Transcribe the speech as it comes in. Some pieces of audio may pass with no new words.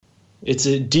It's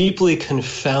a deeply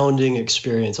confounding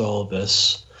experience, all of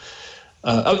this.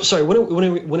 Sorry, when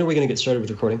are we going to get started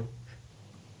with recording?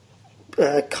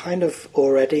 Kind of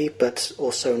already, but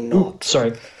also not. Ooh,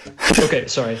 sorry. Okay,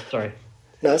 sorry.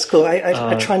 No, that's cool.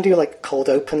 I try and do like cold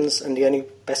opens, and the only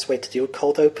best way to do a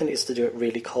cold open is to do it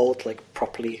really cold, like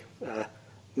properly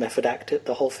method act it,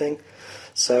 the whole thing.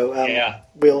 So I'll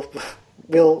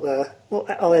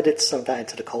edit some of that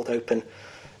into the cold open.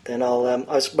 Then I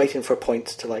was waiting for a point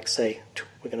to like say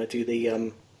we're going to do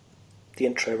the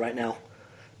intro right now,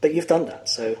 but you've done that,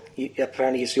 so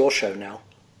apparently it's your show now.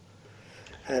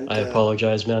 And I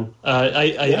apologize, man.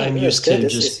 I'm used to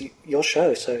just... It's your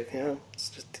show, so it's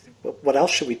just, what else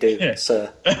should we do,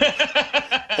 sir?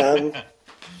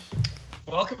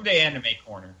 Welcome to Anime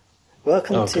Corner.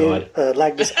 Welcome to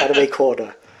Lagnus Anime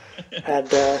Corner. And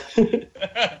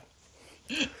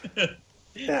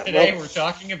today we're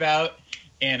talking about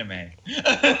anime.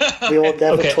 We will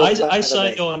never talk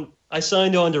about anime. I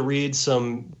signed on to read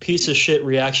some piece of shit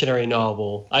reactionary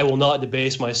novel. I will not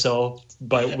debase myself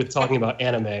with talking about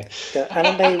anime.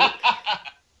 Anime.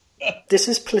 This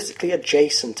is politically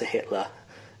adjacent to Hitler.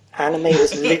 Anime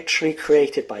was literally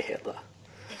created by Hitler.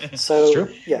 So it's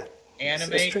true. Yeah,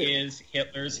 anime is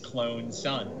Hitler's clone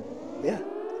son. Yeah.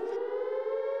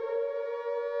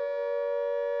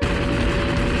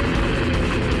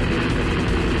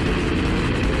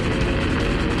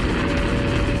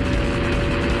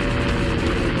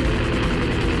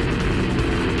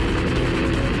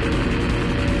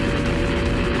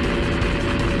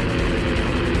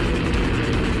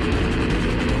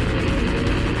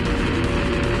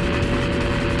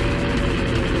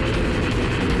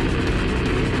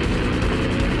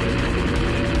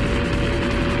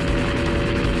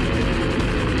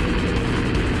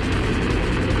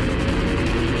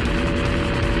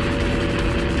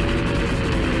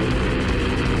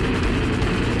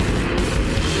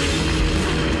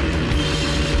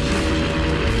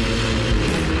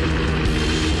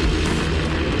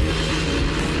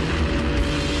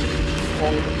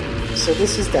 So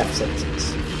this is Death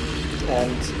Sentence,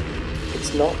 and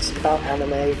it's not about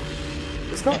anime.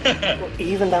 It's not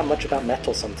even that much about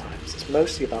metal sometimes. It's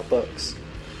mostly about books.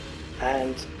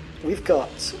 And we've got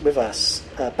with us,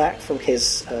 back from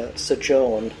his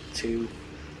sojourn to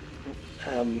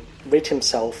rid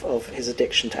himself of his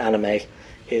addiction to anime,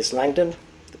 is Langdon.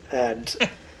 And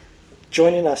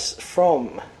joining us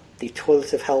from the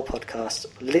Toilet of Hell podcast,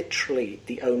 literally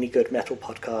the only good metal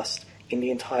podcast in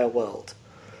the entire world,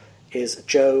 is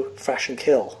Joe Thrash and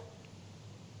Kill.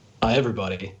 Hi,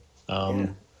 everybody. I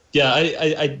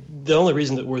the only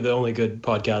reason that we're the only good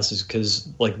podcast is because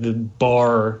like the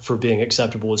bar for being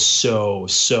acceptable is so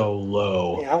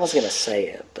low. Yeah, I was gonna say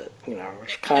it, but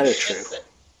it's kind of true.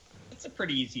 It's a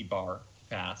pretty easy bar to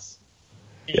pass.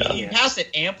 Yeah. You pass it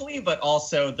amply, but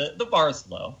also the bar's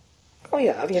low. Oh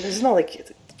yeah, I mean it's not like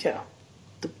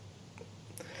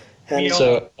And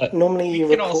normally we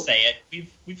can all say it.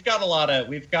 We've got a lot of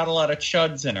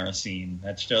chuds in our scene.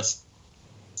 That's just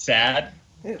sad.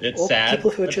 Yeah, it's sad.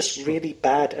 People who are just really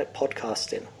bad at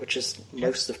podcasting, which is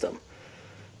most of them.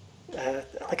 I've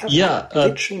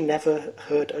literally never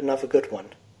heard another good one.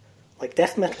 Like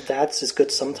Death Metal Dads is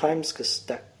good sometimes because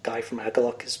that guy from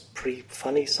Agalok is pretty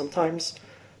funny sometimes,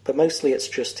 but mostly it's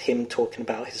just him talking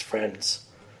about his friends.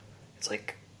 It's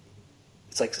like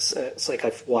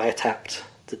I've wiretapped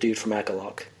the dude from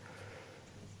Agalok.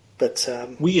 But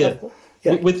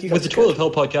with the Toilet of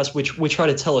Hell podcast, which we try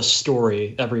to tell a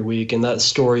story every week, and that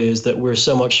story is that we're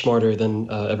so much smarter than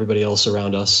everybody else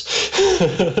around us.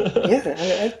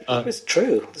 It's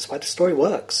true. That's why the story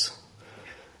works.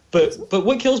 But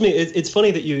what kills me, it's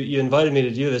funny that you invited me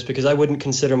to do this because I wouldn't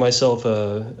consider myself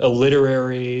a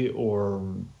literary or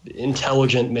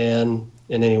intelligent man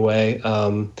in any way.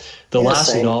 The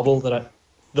last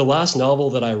novel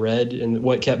that I read, and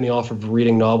what kept me off of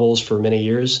reading novels for many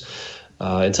years,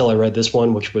 until I read this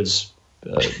one, which was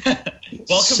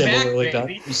similarly back,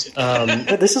 baby.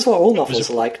 But this is what all novels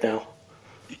are like now.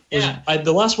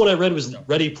 The last one I read was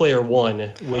Ready Player One,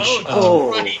 which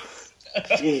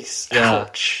jeez,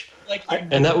 ouch!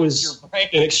 And that was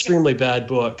an extremely bad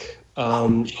book.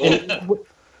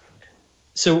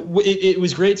 So it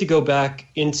was great to go back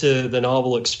into the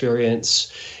novel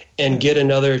experience and get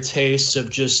another taste of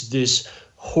just this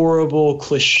horrible,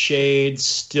 cliched,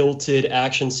 stilted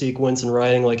action sequence and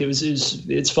writing. Like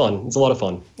it's fun. It's a lot of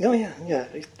fun. Oh yeah.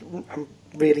 I'm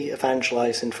really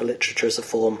evangelizing for literature as a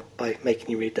form by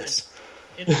making you read this.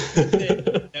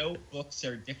 No books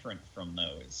are different from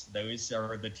those. Those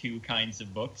are the two kinds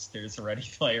of books. There's Ready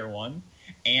Player One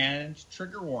and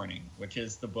Trigger Warning, which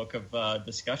is the book of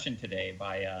discussion today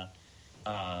by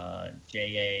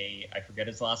J.A. I forget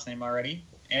his last name already.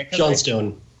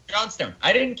 Johnstone. Johnstone.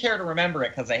 I didn't care to remember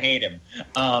it because I hate him.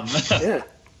 Yeah.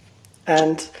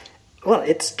 And, well,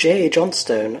 it's J.A.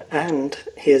 Johnstone and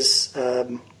his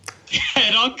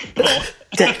Dead uncle.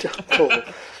 dead uncle.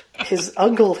 His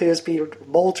uncle who has been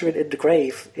mouldering in the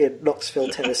grave in Knoxville,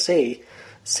 Tennessee,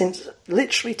 since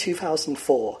literally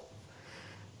 2004.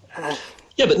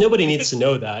 Yeah, but nobody needs to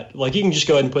know that. Like, you can just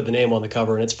go ahead and put the name on the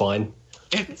cover, and it's fine.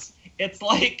 It's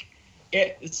like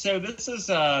it. So this is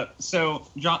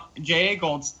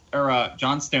Johnstone's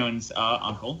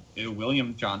uncle,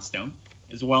 William Johnstone,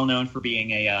 is well known for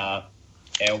being a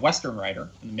Western writer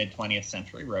in the mid 20th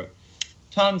century. Wrote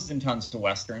tons and tons of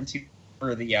westerns. He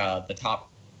were the top.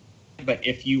 But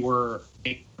if you were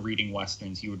reading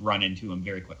westerns, you would run into him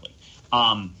very quickly.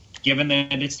 Given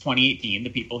that it's 2018,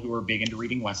 the people who are big into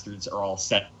reading westerns are all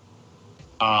set.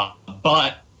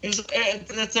 But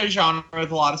it's a genre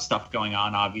with a lot of stuff going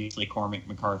on. Obviously, Cormac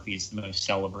McCarthy is the most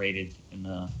celebrated in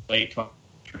the late 20th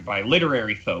century by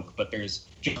literary folk, but there's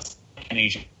just an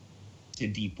Asian to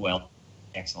deep well,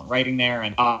 excellent writing there.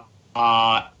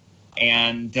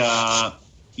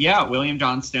 William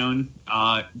Johnstone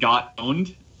got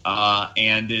owned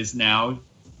and is now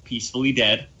peacefully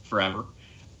dead forever.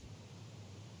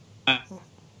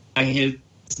 His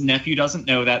nephew doesn't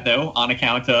know that, though, on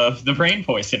account of the brain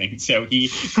poisoning. So he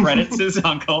credits his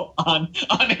uncle on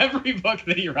every book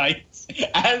that he writes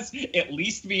as at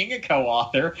least being a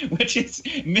co-author, which is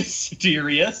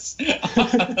mysterious.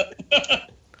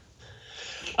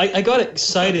 I got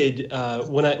excited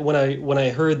when I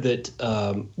heard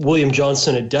that William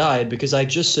Johnstone had died, because I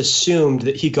just assumed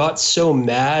that he got so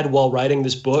mad while writing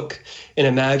this book and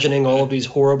imagining all of these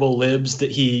horrible libs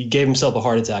that he gave himself a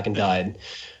heart attack and died.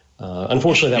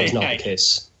 Unfortunately, that was not the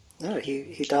case. No,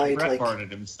 he died Bret Harted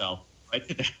himself right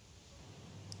to death.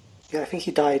 Yeah, I think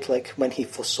he died like when he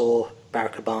foresaw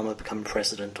Barack Obama becoming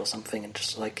president or something, and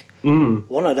just like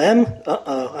one of them.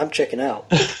 I'm checking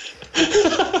out.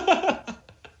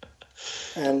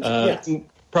 And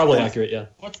probably accurate. Yeah.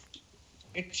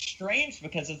 It's strange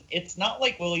because it's not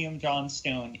like William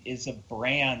Johnstone is a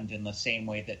brand in the same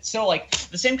way that... So, like,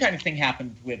 the same kind of thing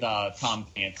happened with Tom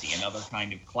Clancy, another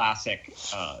kind of classic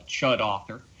chud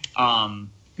author,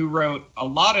 who wrote a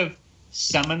lot of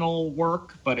seminal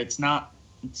work, but it's not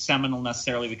seminal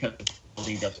necessarily because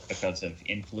of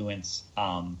influence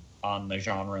on the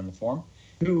genre and the form.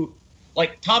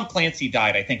 Like, Tom Clancy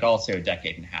died, I think, also a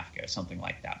decade and a half ago, something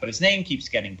like that. But his name keeps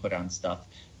getting put on stuff.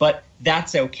 But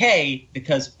that's okay,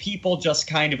 because people just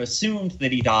kind of assumed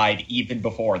that he died even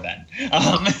before then.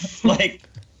 Like,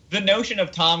 the notion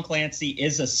of Tom Clancy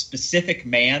is a specific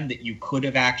man that you could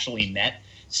have actually met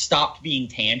stopped being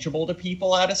tangible to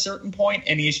people at a certain point,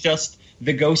 and he's just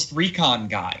the Ghost Recon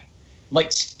guy.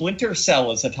 Like, Splinter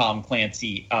Cell is a Tom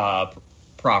Clancy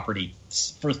property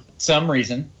for some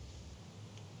reason.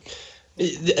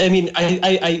 I mean,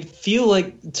 I feel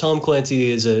like Tom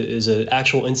Clancy is an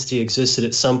actual entity existed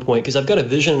at some point, because I've got a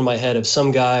vision in my head of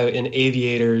some guy in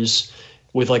aviators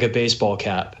with like a baseball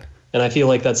cap, and I feel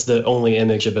like that's the only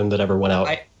image of him that ever went out.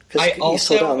 I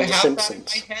also saw that on The have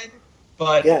Simpsons. that in my head,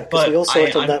 but because we all saw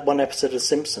it on that one episode of The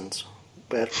Simpsons,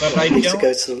 where Lisa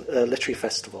goes to a literary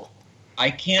festival. I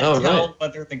can't tell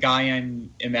whether the guy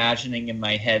I'm imagining in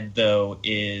my head, though,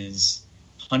 is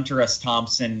Hunter S.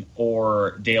 Thompson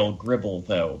or Dale Gribble,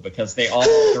 though, because they're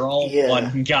all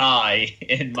one guy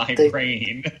in my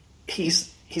brain.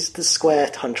 He's the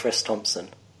square Hunter S. Thompson,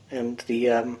 and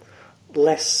the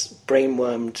less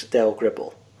brainwormed Dale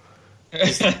Gribble.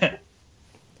 So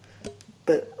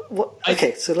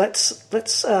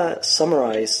let's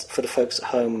summarize for the folks at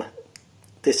home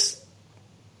this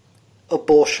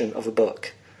abortion of a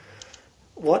book.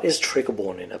 What is Trigger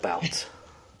Warning about?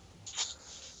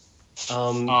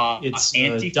 It's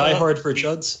Die Hard for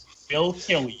Chuds. Will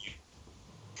kill you.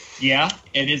 Yeah,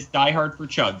 it is Die Hard for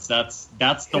Chuds.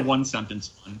 That's the one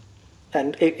sentence one.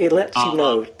 And it lets you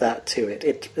know that too.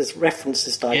 It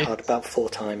references Die Hard about 4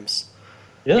 times.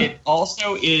 Yeah. It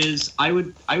also is, I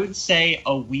would say,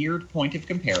 a weird point of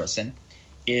comparison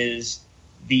is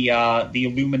the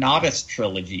Illuminatus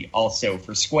trilogy, also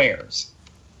for Squares.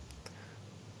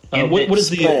 What is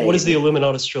the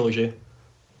Illuminatus trilogy?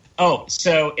 Oh,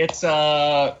 so it's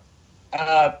a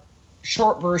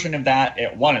short version of that.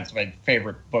 It's my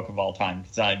favorite book of all time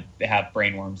because I have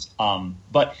brainworms.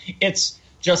 But it's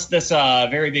just this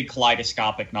very big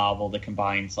kaleidoscopic novel that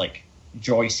combines like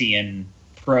Joycean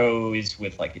prose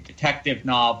with like a detective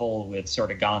novel, with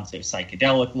sort of gonzo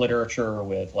psychedelic literature,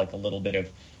 with like a little bit of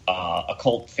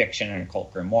occult fiction and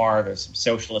occult grimoire. There's some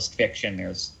socialist fiction.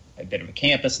 There's a bit of a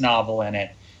campus novel in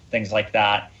it, things like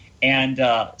that. And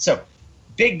so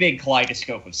big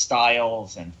kaleidoscope of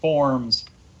styles and forms.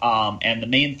 And the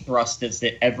main thrust is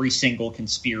that every single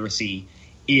conspiracy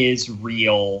is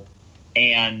real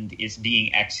and is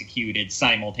being executed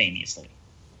simultaneously.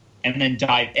 And then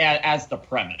dive as the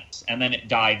premise. And then it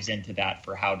dives into that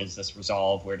for how does this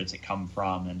resolve? Where does it come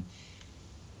from? And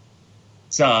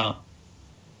it's a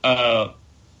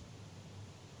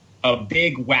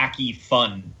big, wacky,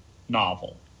 fun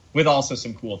novel with also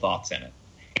some cool thoughts in it.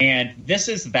 And this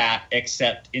is that,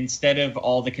 except instead of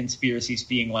all the conspiracies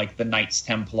being like the Knights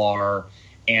Templar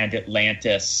and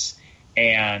Atlantis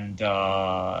and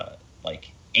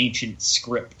like ancient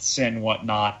scripts and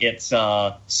whatnot, it's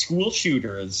school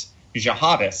shooters,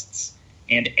 jihadists,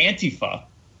 and Antifa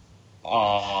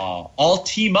all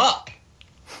team up.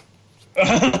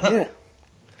 Yeah.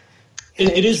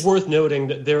 It is worth noting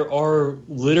that there are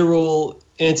literal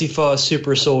Antifa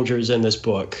super soldiers in this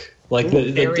book. Like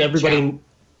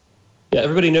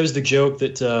everybody knows the joke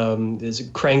that is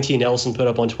Krang T. Nelson put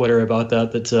up on Twitter about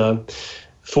that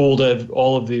fooled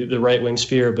all of the right-wing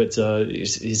sphere, but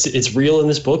it's real in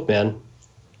this book, man.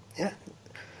 Yeah.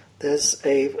 There's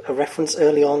a reference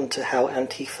early on to how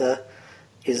Antifa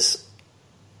is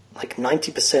like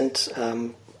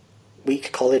 90%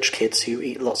 weak college kids who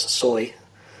eat lots of soy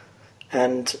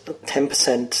and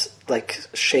 10% like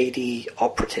shady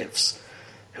operatives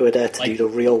who are there to do the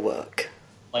real work.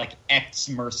 Like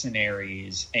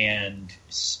ex-mercenaries and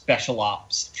special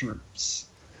ops troops.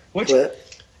 Which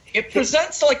it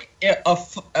presents like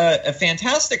a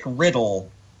fantastic riddle.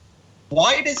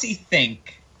 Why does he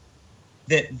think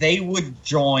that they would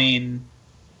join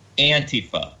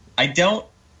Antifa? He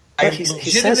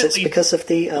says it's because of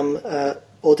the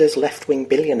all those left-wing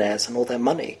billionaires and all their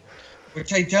money.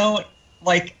 Which I don't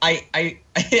like. I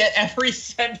every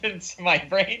sentence my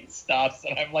brain stops,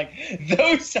 and I'm like,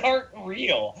 those aren't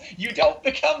real. You don't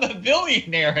become a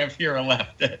billionaire if you're a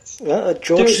leftist.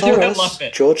 George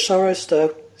Soros. George Soros,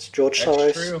 though. It's George That's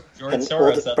Soros. True. George and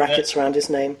Soros, all the brackets around his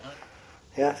name.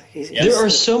 Yeah, there are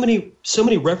so many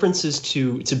references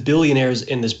to billionaires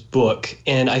in this book,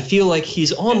 and I feel like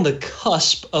he's on the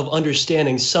cusp of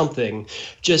understanding something,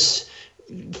 just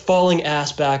falling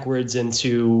ass backwards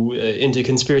into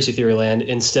conspiracy theory land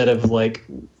instead of like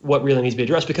what really needs to be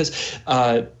addressed. Because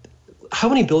how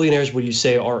many billionaires would you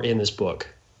say are in this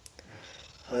book?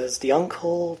 There's the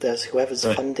uncle. There's whoever's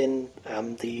funding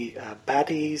the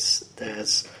baddies.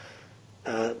 There's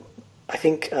I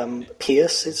think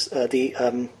Pierce is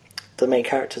the main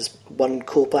character's one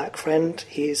cool black friend.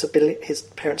 His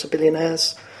parents are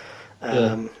billionaires.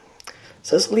 So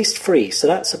there's at least 3. So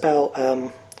that's about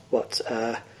what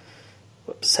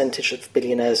percentage of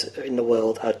billionaires in the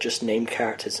world are just named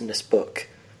characters in this book?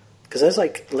 Because there's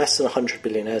like less than 100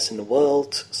 billionaires in the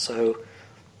world. So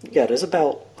yeah, there's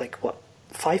about like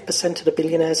 5% of the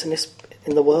billionaires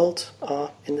in the world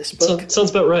are in this book. Sounds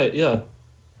about right. Yeah,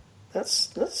 that's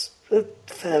a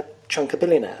fair chunk of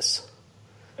billionaires.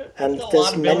 And That's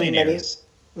there's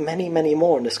many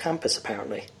more on this campus.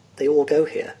 Apparently, they all go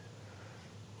here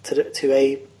to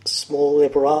a small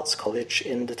liberal arts college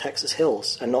in the Texas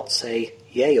Hills, and not say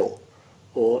Yale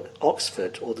or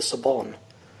Oxford or the Sorbonne.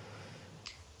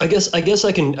 I guess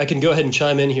I can go ahead and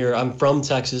chime in here. I'm from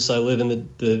Texas. I live in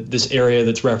this area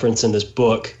that's referenced in this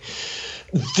book.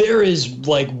 There is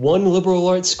like one liberal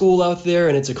arts school out there,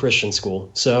 and it's a Christian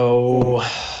school. So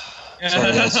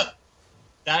sorry, guys.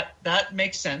 That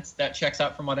makes sense. That checks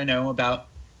out from what I know about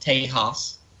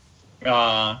Tejas,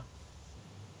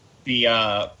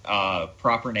 the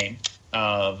proper name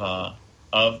of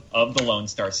the Lone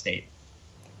Star State.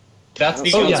 That's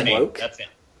the only name. Woke. That's it.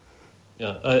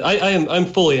 Yeah, I'm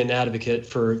fully an advocate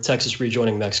for Texas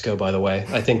rejoining Mexico. By the way,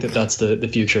 I think that's the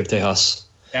future of Tejas.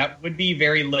 That would be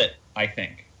very lit. I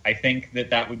think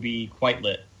that would be quite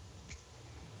lit.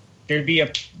 There'd be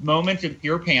a moment of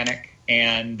pure panic,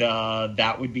 and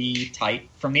that would be tight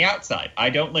from the outside.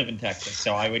 I don't live in Texas,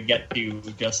 so I would get to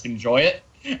just enjoy it.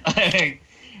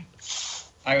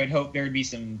 I would hope there would be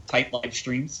some tight live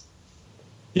streams.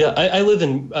 Yeah, I live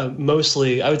in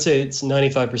mostly, I would say it's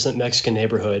 95% Mexican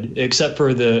neighborhood, except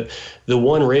for the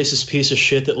one racist piece of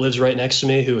shit that lives right next to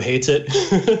me who hates it.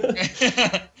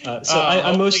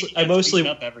 I mostly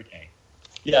up every day.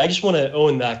 Yeah, I just want to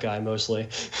own that guy mostly.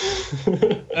 So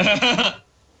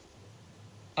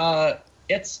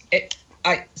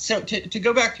to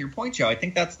go back to your point, Joe, I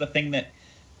think that's the thing that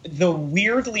the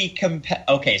weirdly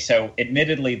okay, so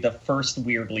admittedly the first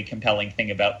weirdly compelling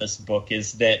thing about this book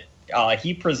is that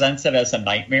he presents it as a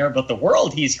nightmare, but the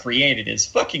world he's created is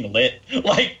fucking lit.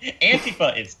 Like,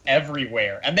 Antifa is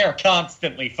everywhere, and they're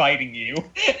constantly fighting you.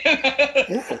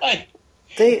 Yeah.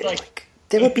 They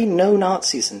there would be no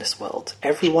Nazis in this world.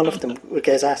 Every one of them would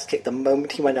get his ass kicked the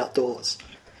moment he went outdoors.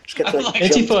 Just get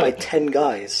jumped by 10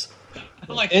 guys.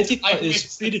 Antifa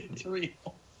is treated.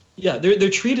 Yeah, they're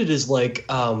treated as like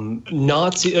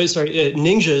ninjas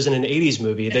in an 80s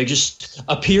movie. They just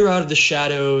appear out of the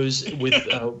shadows with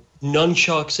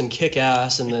nunchucks and kick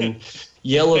ass, and then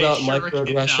yell about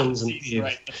microaggressions and leave.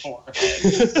 Right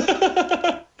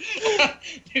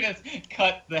you just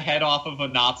cut the head off of a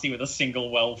Nazi with a single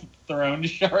well-thrown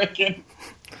shuriken.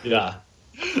 Yeah.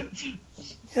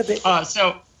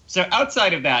 So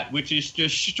outside of that, which is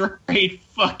just straight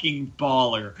fucking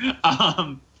baller.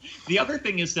 The other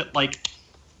thing is that, like,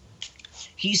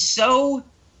 he's so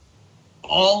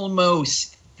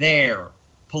almost there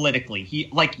politically. He,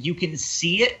 like, you can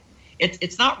see it.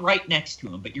 It's not right next to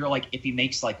him, but you're like, if he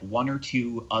makes like one or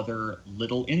two other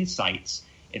little insights,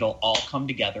 it'll all come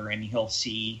together, and he'll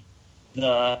see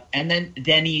and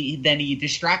then he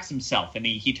distracts himself, and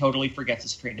he totally forgets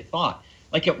his train of thought.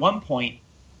 Like at one point,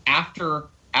 after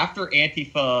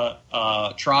Antifa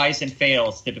tries and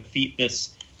fails to defeat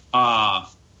this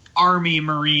Army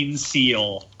Marine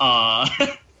SEAL.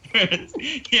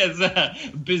 He has a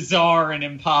bizarre and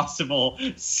impossible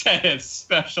set of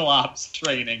special ops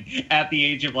training at the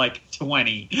age of like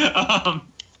 20.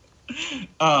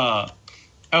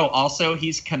 Also,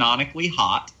 he's canonically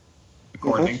hot,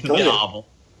 according to the novel.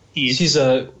 He's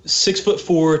a 6'4",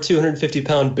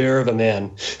 250-pound bear of a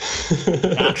man.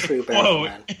 Not true bear of a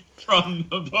man. From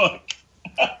the book.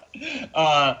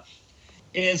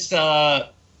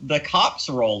 The cops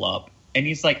roll up, and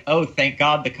he's like, oh, thank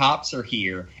God the cops are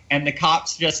here. And the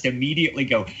cops just immediately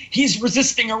go, he's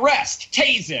resisting arrest,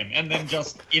 tase him, and then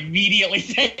just immediately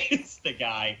tase the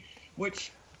guy.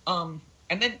 Which, and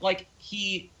then, like,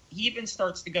 he even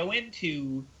starts to go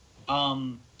into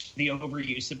the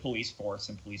overuse of police force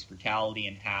and police brutality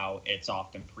and how it's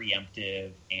often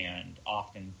preemptive and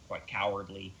often quite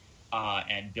cowardly.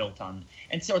 And built on,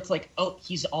 and so it's like, oh,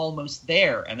 he's almost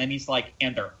there, and then he's like,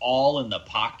 and they're all in the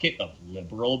pocket of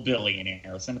liberal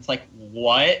billionaires, and it's like,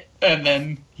 what? And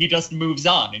then he just moves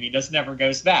on, and he just never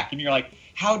goes back, and you're like,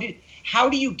 how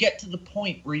do you get to the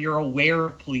point where you're aware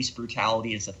of police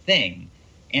brutality as a thing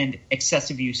and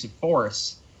excessive use of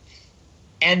force,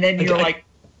 and then you're like,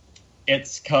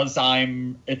 it's because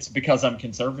I'm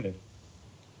conservative.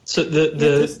 So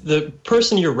the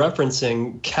person you're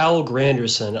referencing, Cal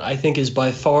Granderson, I think is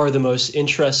by far the most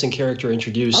interesting character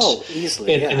introduced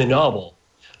in the novel.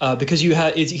 Because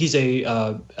he's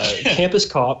a campus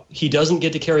cop. He doesn't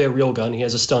get to carry a real gun. He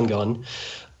has a stun gun.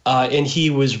 And he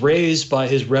was raised by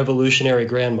his revolutionary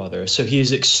grandmother. So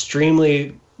he's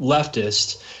extremely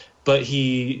leftist, but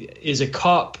he is a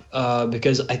cop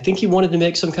because I think he wanted to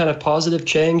make some kind of positive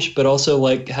change, but also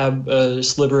like have a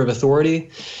sliver of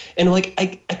authority. And like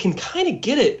I can kind of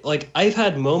get it. Like I've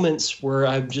had moments where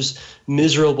I'm just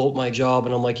miserable at my job,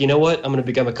 and I'm like, you know what? I'm going to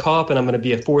become a cop, and I'm going to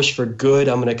be a force for good.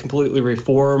 I'm going to completely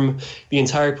reform the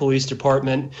entire police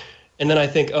department. And then I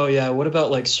think, oh yeah, what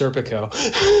about like Serpico?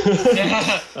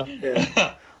 Yeah.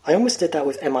 I almost did that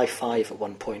with MI5 at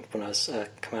one point when I was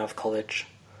coming out of college.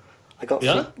 I got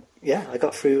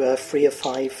through 3 of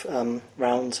 5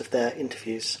 rounds of their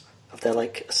interviews, of their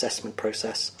like assessment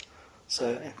process.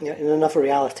 So in another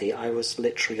reality, I was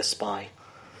literally a spy,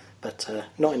 but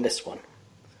not in this one.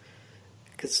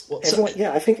 Because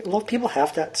I think a lot of people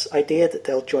have that idea that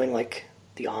they'll join like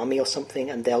the army or something,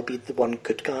 and they'll be the one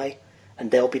good guy,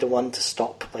 and they'll be the one to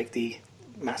stop like the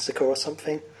massacre or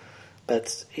something.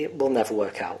 But it will never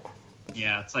work out.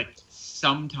 Yeah, it's like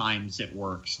sometimes it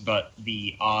works, but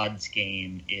the odds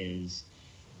game is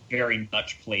very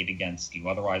much played against you.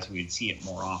 Otherwise, we would see it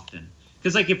more often.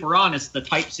 Because, like, if we're honest, the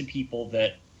types of people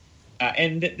that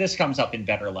and this comes up in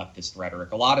better leftist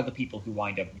rhetoric, a lot of the people who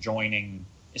wind up joining,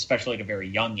 especially at a very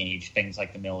young age, things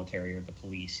like the military or the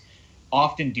police,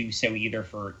 often do so either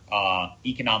for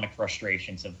economic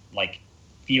frustrations of, like,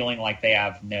 feeling like they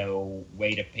have no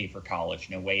way to pay for college,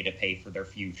 no way to pay for their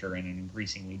future in an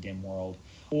increasingly dim world,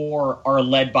 or are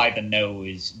led by the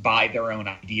nose, by their own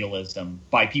idealism,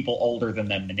 by people older than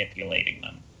them manipulating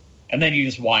them. And then you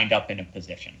just wind up in a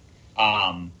position.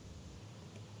 But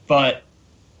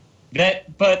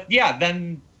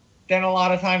then a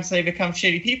lot of times they become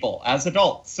shitty people as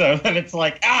adults. So then it's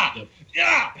like,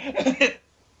 it's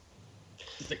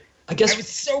like, I guess I was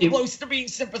so close to being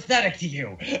sympathetic to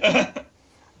you.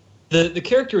 The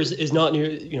character is not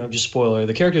near, just spoiler,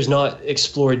 the character is not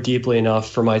explored deeply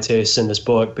enough for my taste in this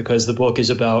book, because the book is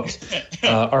about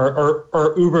our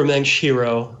Ubermensch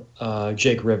hero,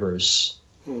 Jake Rivers.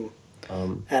 And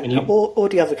all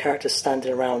the other characters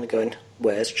standing around and going,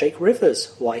 where's Jake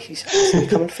Rivers? Why hasn't he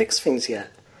come and fix things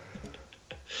yet?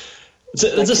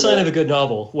 It's a sign of a good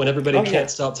novel when everybody Oh, can't yeah.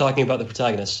 stop talking about the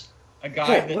protagonist. A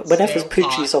guy Yeah, that's whenever so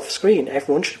Poochie's hot. off screen,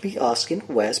 everyone should be asking,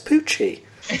 "Where's Poochie?"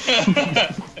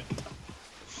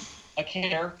 A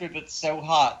character that's so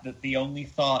hot that the only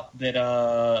thought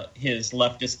that his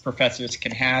leftist professors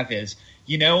can have is,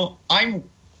 I'm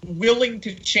willing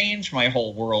to change my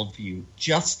whole worldview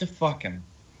just to fuck him.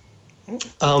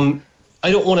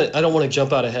 I don't want to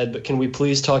jump out ahead, but can we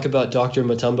please talk about Dr.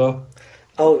 Matumbo?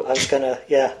 Oh, I was gonna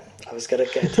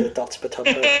get to Dr.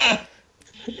 Matumbo.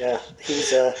 Yeah,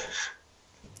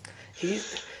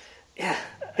 yeah.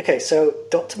 Okay, so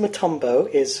Dr. Matumbo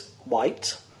is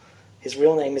white. His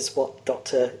real name is what?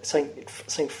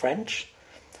 Something French,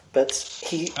 but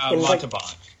he Montalban.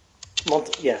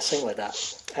 Yeah, something like that.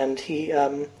 And he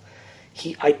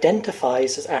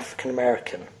identifies as African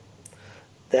American.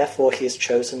 Therefore, he has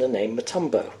chosen the name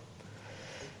Matumbo.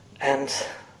 And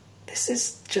this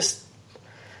is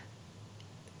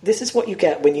what you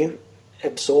get when you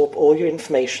absorb all your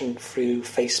information through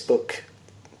Facebook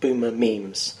boomer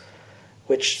memes,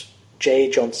 which J.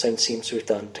 Johnstone seems to have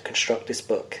done to construct this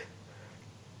book.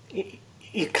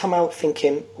 You come out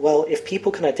thinking, well, if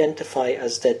people can identify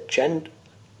as their gender,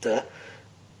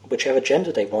 whichever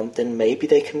gender they want, then maybe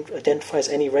they can identify as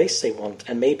any race they want,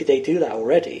 and maybe they do that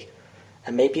already.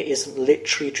 And maybe it isn't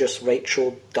literally just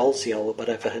Rachel Dolezal, or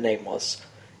whatever her name was.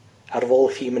 Out of all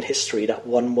of human history, that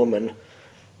one woman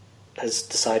has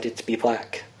decided to be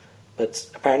black. But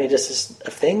apparently this is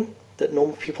a thing that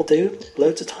normal people do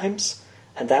loads of times.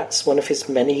 And that's one of his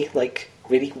many,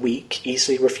 really weak,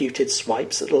 easily refuted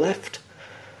swipes at the left,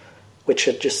 which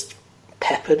had just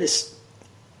peppered this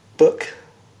book.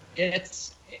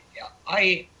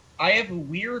 I have a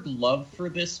weird love for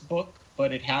this book,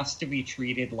 but it has to be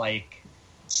treated like...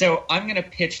 So I'm going to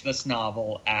pitch this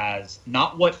novel as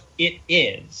not what it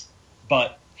is,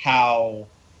 but how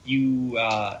you...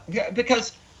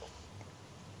 because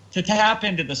to tap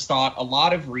into this thought, a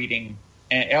lot of reading,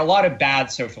 and a lot of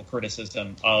bad social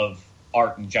criticism of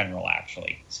art in general,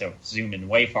 actually, so zoom in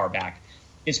way far back,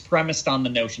 is premised on the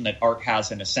notion that art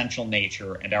has an essential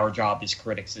nature, and our job as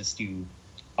critics is to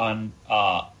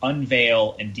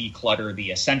unveil and declutter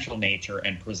the essential nature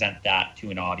and present that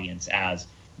to an audience as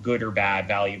good or bad,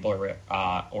 valuable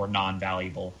or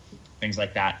non-valuable, things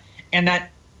like that. And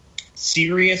that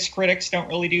serious critics don't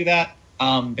really do that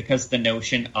because the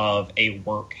notion of a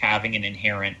work having an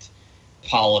inherent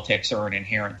politics or an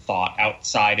inherent thought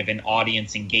outside of an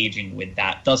audience engaging with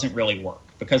that doesn't really work,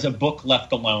 because a book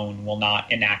left alone will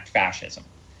not enact fascism.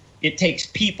 It takes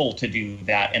people to do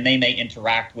that, and they may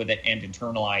interact with it and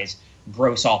internalize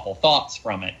gross, awful thoughts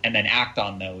from it and then act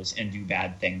on those and do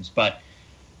bad things. But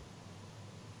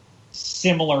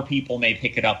similar people may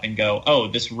pick it up and go, oh,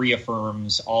 this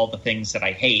reaffirms all the things that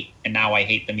I hate, and now I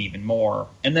hate them even more.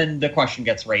 And then the question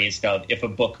gets raised of, if a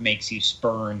book makes you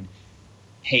spurn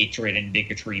hatred and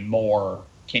bigotry more,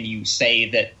 can you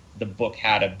say that the book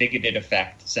had a bigoted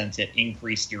effect since it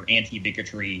increased your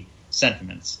anti-bigotry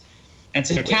sentiments? And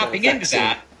so tapping into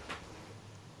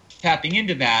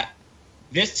that,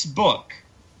 this book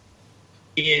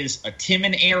is a Tim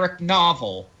and Eric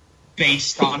novel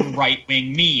based on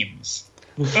right-wing memes.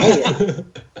 Oh,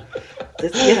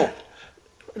 yeah.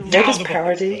 Read as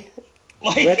parody.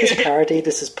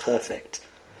 This is perfect.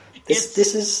 This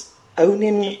is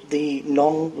owning the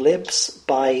non-libs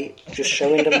by just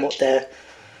showing them what their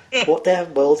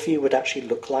worldview would actually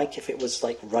look like if it was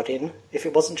running. If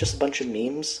it wasn't just a bunch of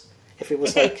memes. If it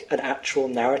was an actual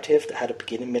narrative that had a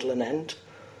beginning, middle, and end,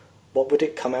 what would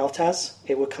it come out as?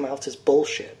 It would come out as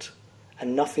bullshit,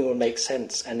 and nothing would make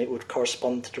sense, and it would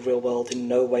correspond to the real world in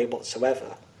no way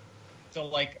whatsoever.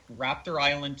 So, Raptor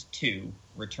Island 2,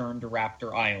 Return to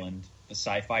Raptor Island, the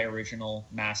sci-fi original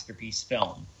masterpiece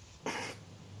film.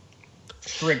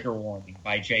 Trigger warning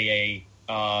by J.A.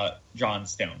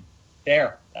 Johnstone.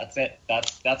 There, that's it.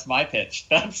 That's my pitch.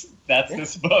 That's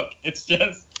this book. It's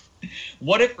just...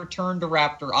 What if Return to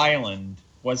Raptor Island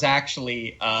was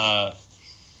actually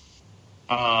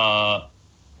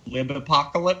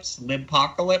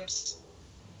Libpocalypse?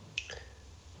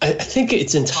 I think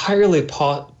it's entirely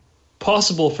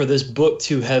possible for this book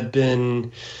to have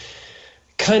been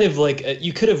kind of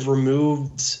you could have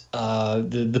removed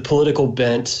the political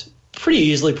bent pretty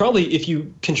easily. Probably if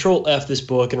you Control F this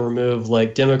book and remove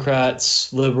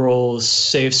Democrats, liberals,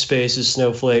 safe spaces,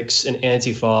 snowflakes, and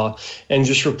Antifa, and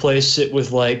just replace it with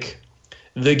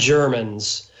the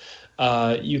Germans,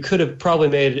 you could have probably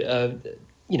made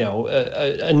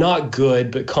a not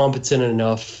good but competent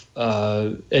enough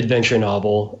adventure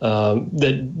novel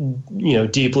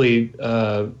that deeply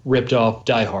ripped off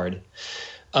Die Hard,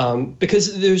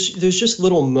 because there's just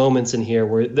little moments in here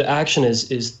where the action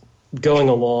is going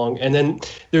along, and then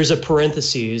there's a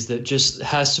parentheses that just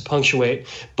has to punctuate,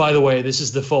 by the way, this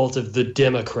is the fault of the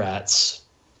Democrats.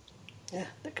 Yeah,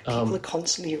 people are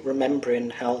constantly remembering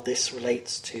how this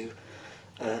relates to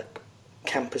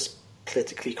campus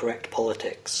politically correct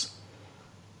politics.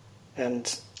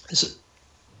 And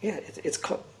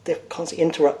they're constantly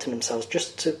interrupting themselves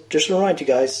just to remind you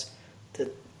guys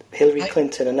that Hillary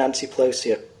Clinton and Nancy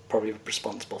Pelosi are probably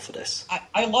responsible for this.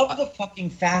 I love the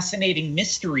fucking fascinating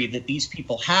mystery that these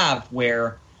people have,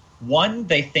 where one,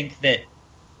 they think that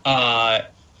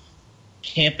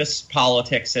campus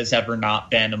politics has ever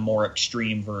not been a more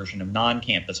extreme version of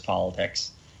non-campus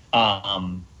politics,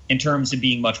 in terms of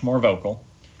being much more vocal.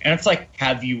 And it's like,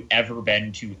 have you ever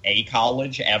been to a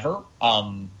college ever,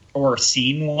 or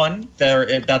seen one?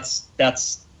 That's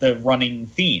the running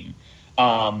theme.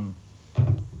 And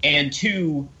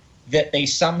two, that they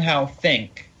somehow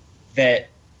think that,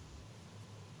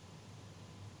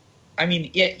 I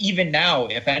mean, even now,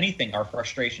 if anything, our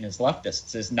frustration as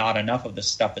leftists is not enough of this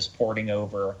stuff is porting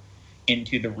over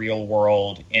into the real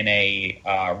world in a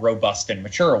robust and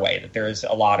mature way, that there is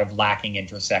a lot of lacking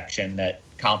intersection that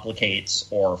complicates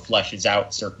or fleshes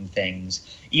out certain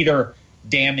things, either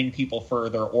damning people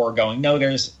further or going, no,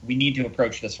 we need to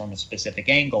approach this from a specific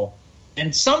angle.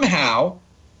 And somehow,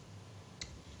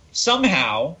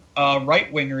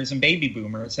 right-wingers and baby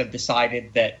boomers have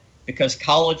decided that because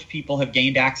college people have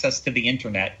gained access to the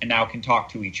internet and now can talk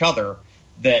to each other,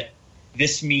 that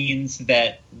this means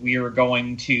that we're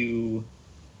going to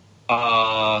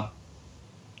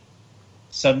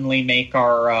suddenly make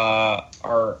our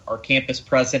campus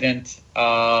president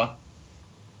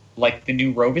like the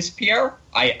new Robespierre.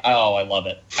 I love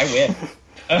it. I win.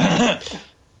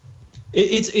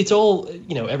 It's all,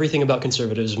 everything about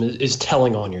conservatism is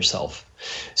telling on yourself.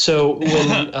 So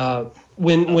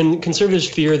when conservatives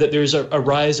fear that there's a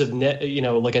rise of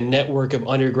like a network of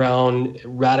underground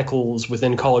radicals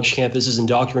within college campuses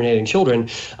indoctrinating children,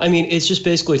 I mean, it's just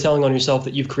basically telling on yourself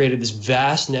that you've created this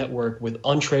vast network with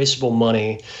untraceable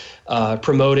money,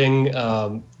 promoting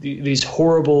these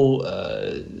horrible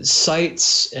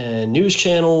sites and news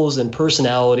channels and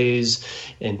personalities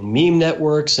and meme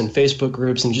networks and Facebook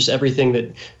groups and just everything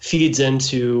that feeds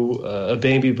into a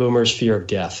baby boomer's fear of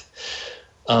death.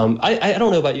 I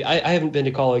don't know about you. I haven't been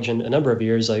to college in a number of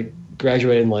years. I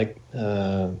graduated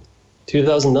in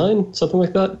 2009, something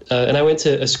like that. And I went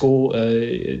to a school,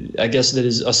 I guess, that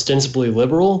is ostensibly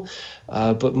liberal.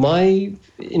 But my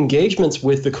engagements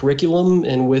with the curriculum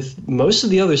and with most of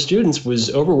the other students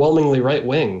was overwhelmingly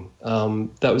right-wing.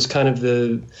 That was kind of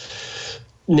the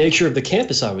nature of the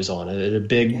campus I was on at a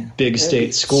big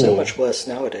state school. So much worse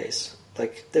nowadays.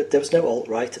 Like, there was no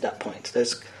alt-right at that point.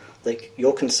 Like,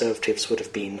 your conservatives would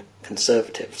have been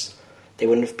conservatives. They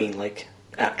wouldn't have been, like,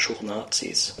 actual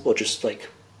Nazis, or just, like,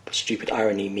 stupid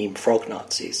irony meme frog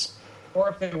Nazis. Or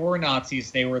if they were Nazis,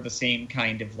 they were the same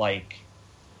kind of, like,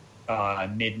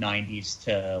 mid-90s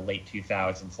to late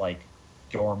 2000s, like,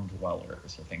 dorm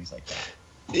dwellers or things like that.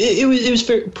 It was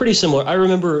pretty similar. I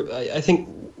remember, I think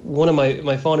one of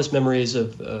my fondest memories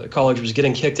of college was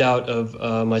getting kicked out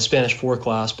of my Spanish 4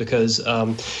 class because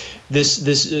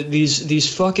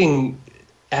these fucking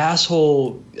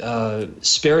asshole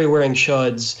Sperry-wearing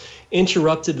chuds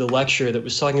interrupted the lecture that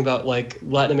was talking about like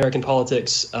Latin American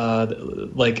politics,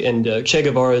 and Che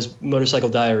Guevara's Motorcycle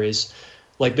Diaries,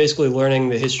 like basically learning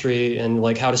the history and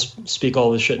like how to speak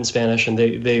all this shit in Spanish, and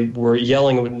they were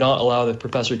yelling and would not allow the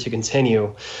professor to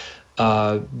continue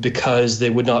because they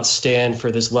would not stand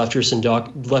for this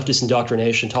leftist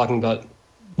indoctrination talking about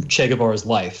Che Guevara's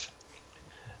life.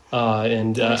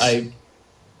 I'm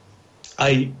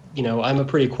a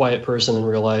pretty quiet person in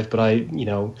real life, but I,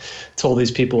 told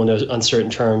these people in uncertain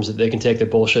terms that they can take their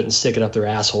bullshit and stick it up their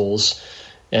assholes,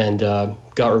 and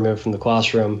got removed from the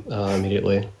classroom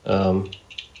immediately.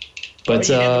 But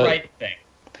you did the right thing,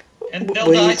 and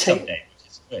they'll die someday, which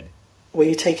is good. Were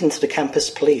you taken to the campus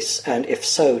police, and if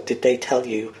so, did they tell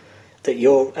you that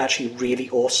you're actually really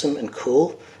awesome and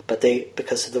cool, but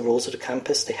because of the rules of the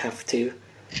campus, they have to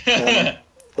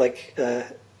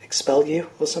expel you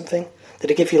or something? Did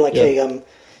they give you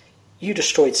you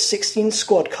destroyed 16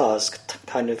 squad cars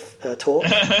kind of talk?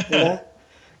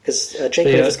 Because Jake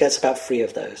Rivers gets about 3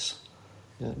 of those.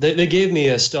 Yeah. They gave me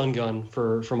a stun gun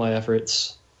for my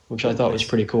efforts, which I thought was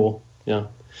pretty cool. Yeah.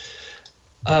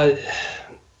 I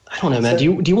don't know, man. Do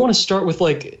you want to start with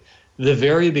like the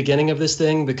very beginning of this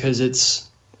thing, because this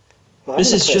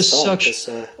is just such.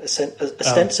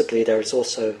 Ostensibly, there is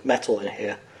also metal in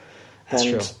here, and that's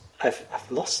true.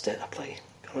 I've lost it. I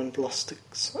lost it.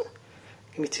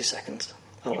 Give me 2 seconds.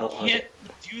 You can't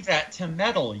do that to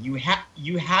metal. You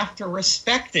have to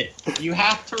respect it. You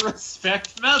have to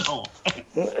respect metal.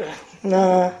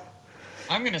 Nah.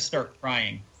 I'm going to start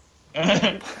crying.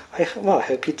 I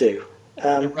hope you do.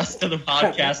 The rest of the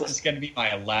podcast is going to be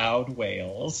my loud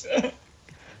wails. Have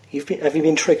you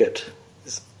been triggered?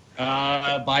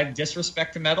 By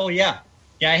disrespect to metal? Yeah.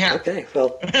 Yeah, I have. Okay,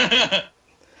 well...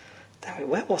 damn it,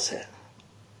 where was it?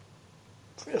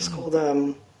 It's called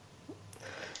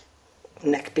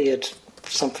Neckbeard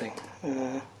something.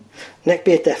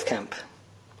 Neckbeard Death Camp.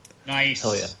 Nice.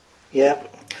 Hell yeah. Yeah.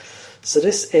 So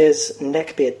this is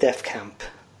Neckbeard Death Camp.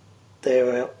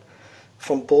 They're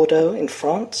from Bordeaux in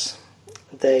France.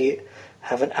 They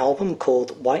have an album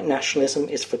called White Nationalism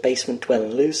is for Basement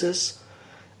Dwelling Losers.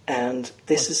 And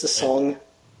this is the song,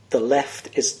 The Left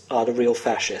are the Real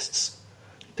Fascists.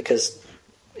 Because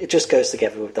it just goes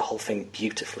together with the whole thing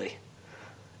beautifully.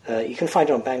 You can find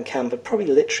it on Bandcamp, but probably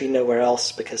literally nowhere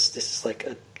else because this is like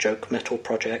a joke metal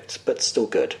project, but still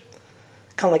good.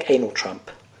 Kind of like Anal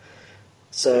Trump.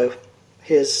 So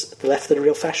here's The Left are the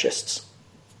Real Fascists.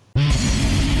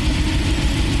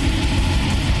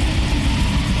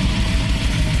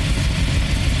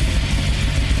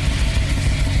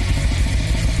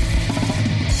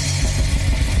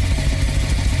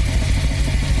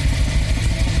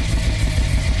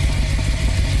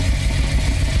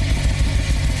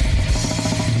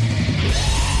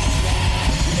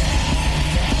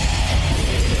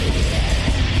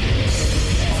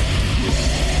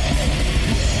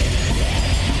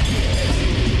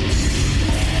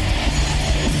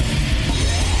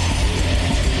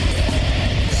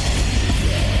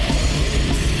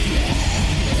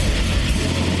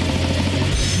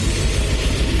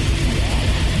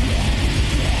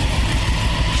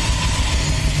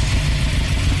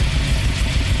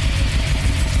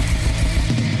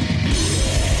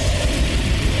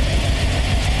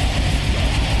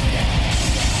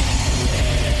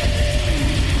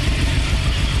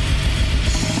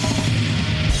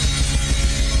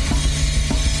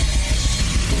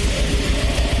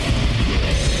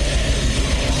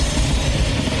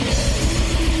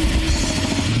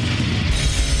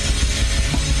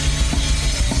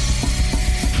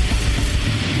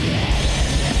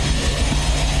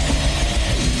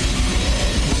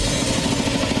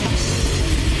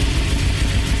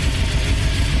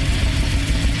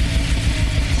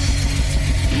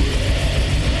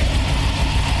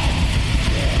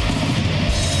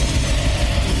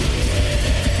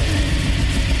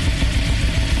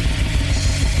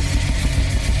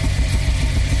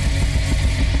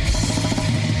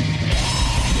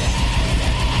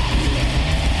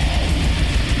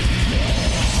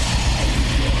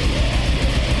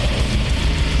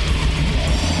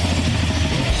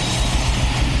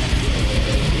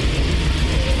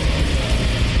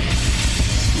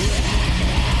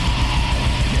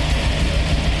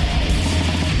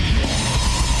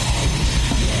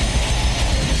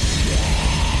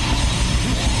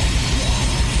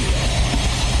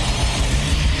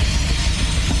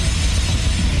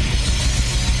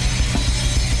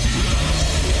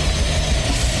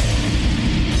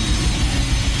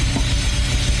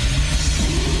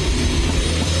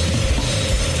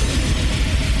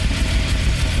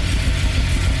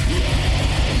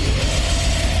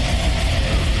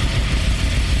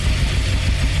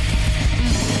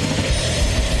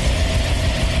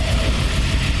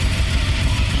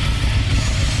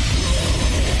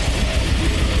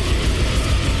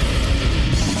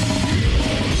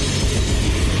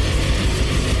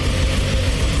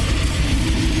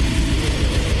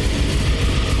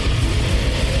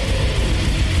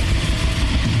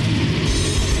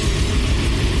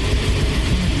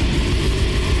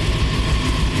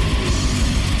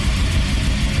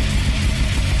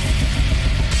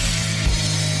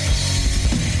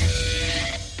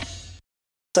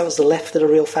 That was The Left of the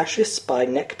Real Fascists by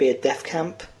Neckbeard Death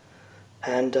Camp.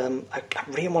 And I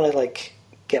really want to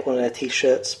get one of their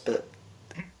t-shirts, but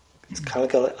it's kind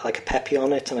of got like a peppy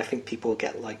on it, and I think people will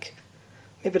get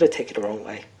maybe they'll take it the wrong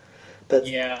way. But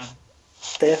yeah,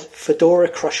 they're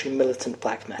fedora-crushing militant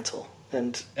black metal,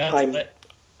 and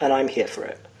I'm here for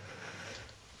it.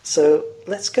 So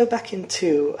let's go back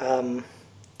into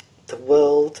the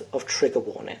world of Trigger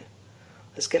Warning.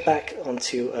 Let's get back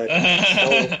onto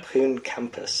Calhoun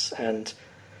campus. And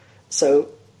so,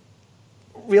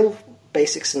 real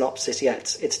basic synopsis, yeah,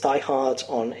 it's Die Hard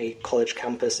on a college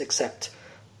campus, except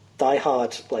Die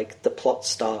Hard, the plot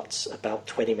starts about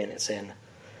 20 minutes in,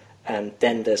 and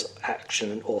then there's action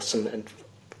and awesome and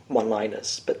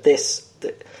one-liners. But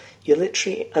you're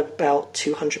literally about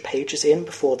 200 pages in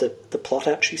before the plot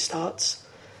actually starts,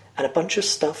 and a bunch of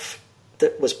stuff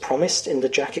that was promised in the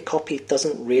jacket copy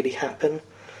doesn't really happen.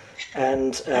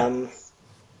 And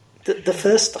the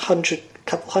first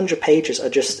couple hundred pages are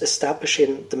just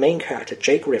establishing the main character,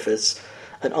 Jake Rivers,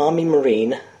 an Army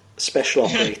Marine, special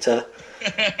operator,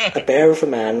 a bear of a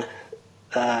man,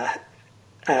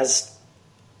 as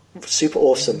super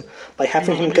awesome by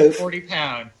having him go 40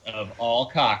 pounds of all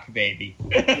cock, baby.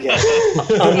 Yeah,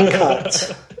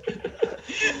 uncut,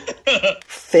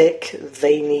 thick,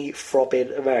 veiny,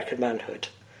 throbbing American manhood,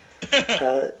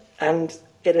 and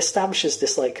it establishes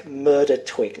this like murder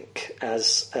twink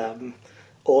as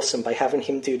awesome by having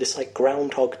him do this like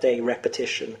Groundhog Day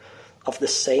repetition of the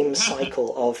same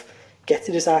cycle of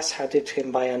getting his ass handed to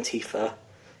him by Antifa,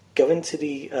 going to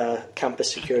the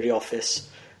campus security office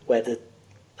where the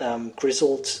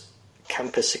grizzled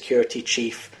campus security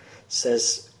chief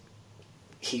says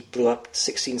he blew up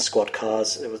 16 squad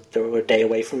cars, they were a day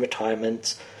away from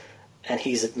retirement, and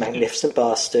he's a magnificent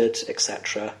bastard,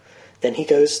 etc. Then he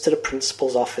goes to the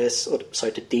principal's office,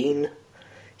 the dean.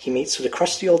 He meets with a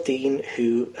crusty old dean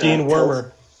who... Dean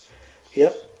Wormer.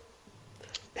 Yep.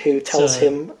 Who tells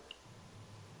him...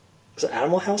 Is it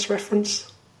Animal House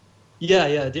reference?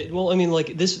 Yeah. Well, I mean,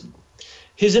 like, this...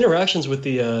 His interactions with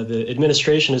the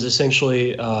administration is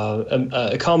essentially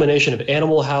a combination of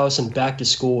Animal House and Back to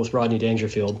School with Rodney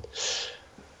Dangerfield.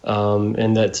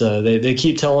 And that they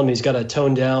keep telling him he's got to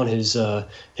tone down his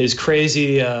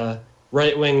crazy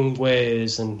right-wing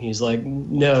ways, and he's like,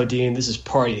 no, Dean, this is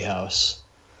Party House.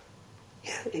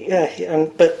 Yeah,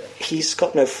 but he's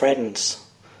got no friends.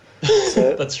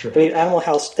 So, that's true. I mean, Animal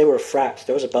House, they were a frat.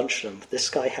 There was a bunch of them.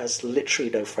 This guy has literally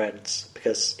no friends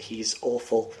because he's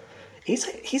awful.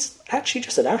 He's actually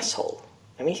just an asshole.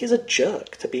 I mean, he's a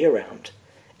jerk to be around.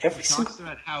 He talks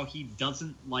about how he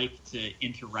doesn't like to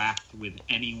interact with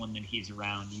anyone that he's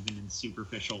around, even in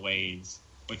superficial ways.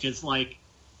 Which is like,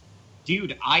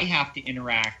 dude, I have to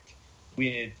interact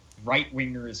with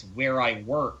right-wingers where I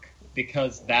work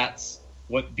because that's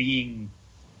what being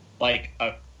like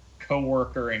a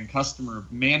coworker and customer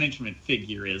management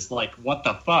figure is. Like, what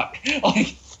the fuck?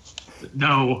 Like,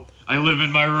 no, I live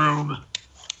in my room.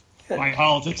 My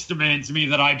politics demands me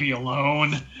that I be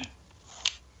alone.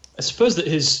 I suppose that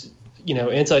his,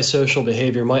 antisocial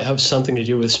behavior might have something to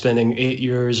do with spending 8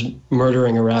 years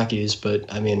murdering Iraqis,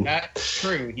 but I mean... That's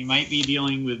true. He might be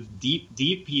dealing with deep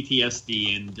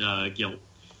PTSD and guilt.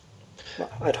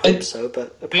 Well, I'd hope so,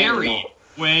 but apparently not.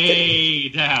 Way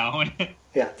down.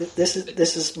 Yeah, this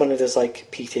is one of those like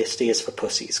PTSD is for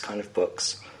pussies kind of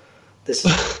books. This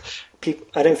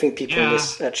I don't think people in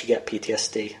this actually get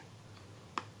PTSD.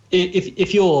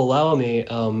 If you'll allow me,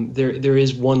 there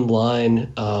is one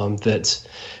line that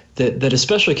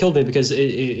especially killed me because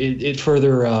it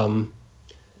further.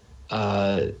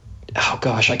 Oh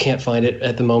gosh, I can't find it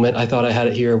at the moment. I thought I had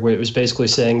it here, where it was basically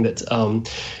saying that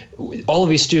all of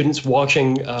these students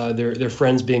watching their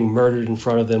friends being murdered in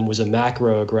front of them was a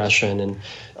macroaggression, and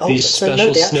these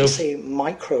special they actually say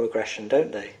microaggression,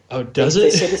 don't they? Oh, does they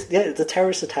it? say this, the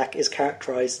terrorist attack is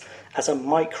characterized as a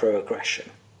microaggression.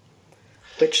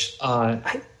 Which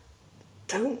I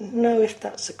don't know if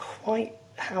that's quite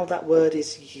how that word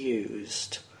is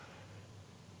used.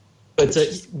 But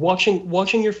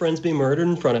watching your friends be murdered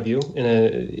in front of you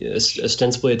in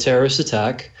ostensibly a terrorist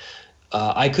attack,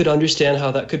 I could understand how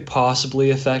that could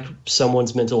possibly affect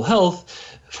someone's mental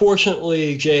health.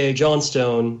 Fortunately, J.A.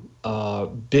 Johnstone,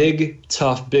 big,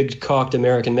 tough, big-cocked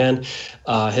American man,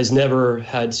 has never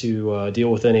had to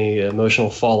deal with any emotional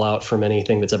fallout from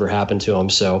anything that's ever happened to him.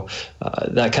 So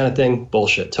that kind of thing,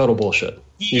 bullshit, total bullshit.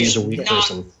 He's just a weak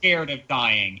person. Scared of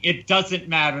dying. It doesn't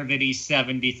matter that he's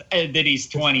 70, that he's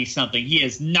 20-something. He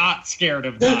is not scared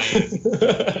of dying.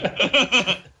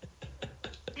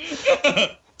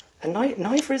 And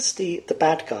neither is the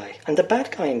bad guy. And the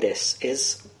bad guy in this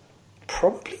is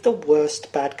probably the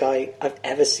worst bad guy I've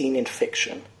ever seen in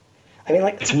fiction. I mean,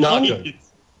 like, it's not good.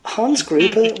 Hans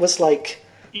Gruber was like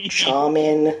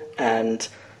charming and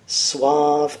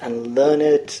suave and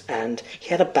learned, and he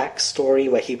had a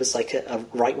backstory where he was like a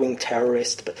right-wing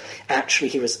terrorist, but actually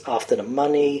he was after the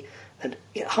money. And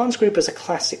Hans Gruber's a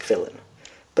classic villain.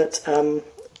 But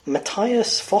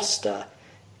Matthias Foster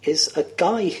is a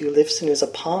guy who lives in his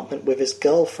apartment with his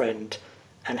girlfriend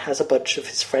and has a bunch of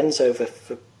his friends over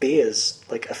for beers,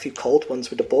 like a few cold ones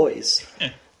with the boys.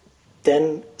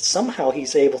 Then somehow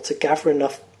he's able to gather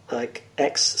enough like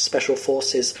ex-special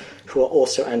forces who are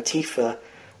also Antifa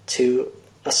to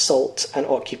assault and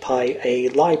occupy a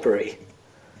library.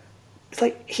 It's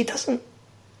like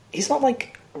he's not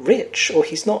like rich, or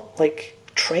he's not like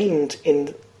trained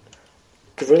in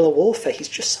guerrilla warfare. He's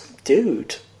just some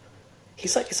dude.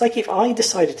 It's like if I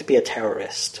decided to be a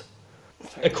terrorist,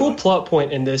 A cool plot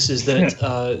point in this is that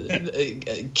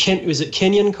is it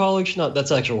Kenyon College? No,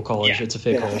 that's actual college. Yeah. It's a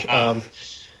fake college.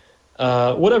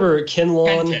 Whatever,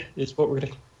 Kenlawn is what we're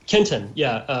going to... Kenton,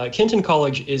 yeah. Kenton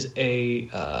College is a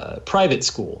private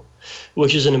school,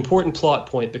 which is an important plot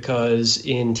point because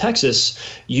in Texas,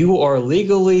 you are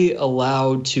legally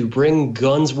allowed to bring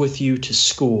guns with you to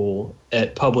school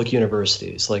at public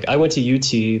universities. Like, I went to UT,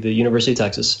 the University of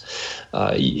Texas,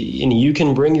 and you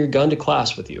can bring your gun to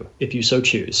class with you if you so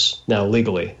choose, now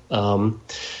legally.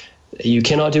 You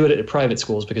cannot do it at private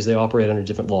schools because they operate under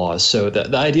different laws. So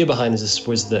the idea behind this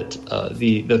was that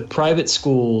the private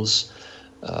schools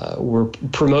were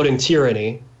promoting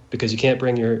tyranny because you can't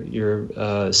bring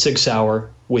your Sig Sauer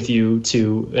with you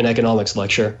to an economics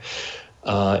lecture.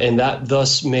 And that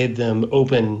thus made them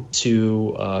open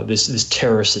to this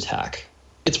terrorist attack.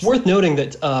 It's worth noting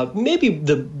that maybe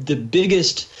the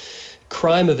biggest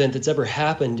crime event that's ever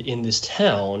happened in this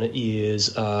town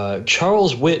is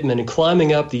Charles Whitman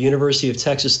climbing up the University of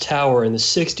Texas Tower in the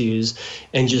 60s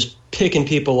and just picking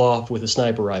people off with a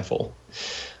sniper rifle.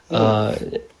 Back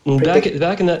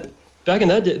in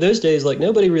those days, like,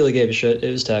 nobody really gave a shit.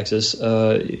 It was Texas.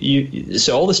 So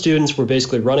all the students were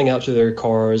basically running out to their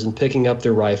cars and picking up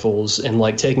their rifles and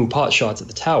like taking pot shots at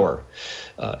the tower.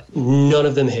 None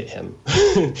of them hit him.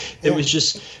 It was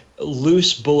just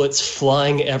loose bullets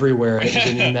flying everywhere and it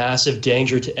was a massive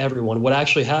danger to everyone. What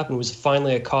actually happened was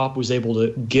finally a cop was able to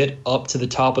get up to the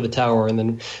top of the tower and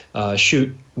then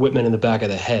shoot Whitman in the back of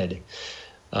the head.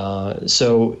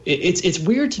 So it's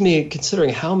weird to me considering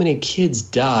how many kids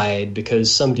died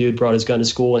because some dude brought his gun to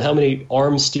school and how many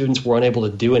armed students were unable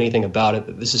to do anything about it.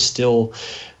 That this is still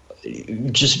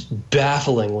just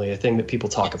bafflingly a thing that people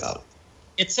talk about.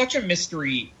 It's such a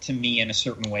mystery to me in a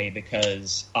certain way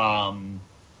because I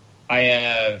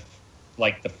have,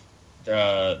 like,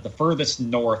 the furthest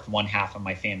north one half of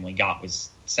my family got was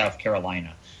South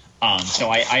Carolina. So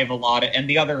I have a lot of, and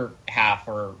the other half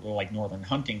are like northern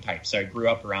hunting types. So I grew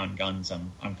up around guns.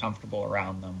 I'm comfortable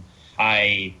around them.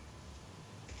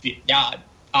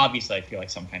 Obviously I feel like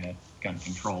some kind of gun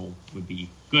control would be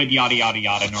good, yada, yada,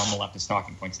 yada, normal leftist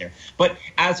talking points there. But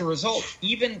as a result,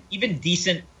 even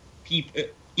decent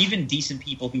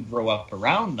people who grow up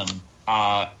around them,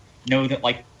 know that,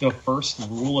 like, the first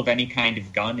rule of any kind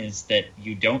of gun is that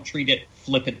you don't treat it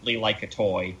flippantly like a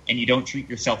toy, and you don't treat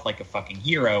yourself like a fucking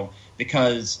hero,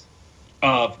 because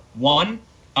of, one,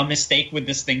 a mistake with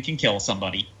this thing can kill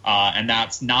somebody, and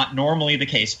that's not normally the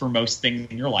case for most things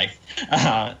in your life,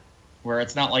 where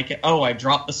it's not like, oh, I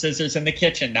dropped the scissors in the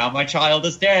kitchen, now my child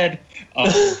is dead.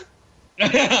 I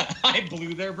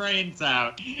blew their brains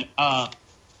out.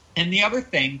 And the other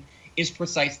thing is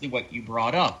precisely what you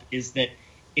brought up, is that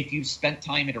if you've spent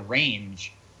time at a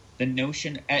range, the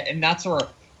notion, and that's where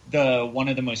one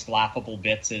of the most laughable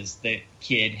bits is the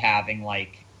kid having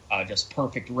like just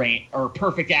perfect range or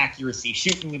perfect accuracy,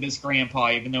 shooting with his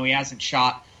grandpa, even though he hasn't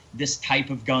shot this type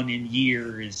of gun in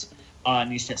years, and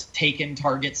he's just taking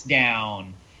targets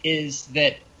down, is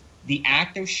that the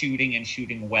act of shooting and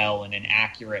shooting well in an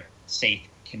accurate, safe,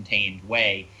 contained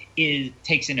way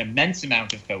takes an immense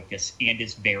amount of focus and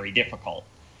is very difficult.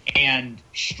 And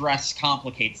stress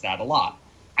complicates that a lot.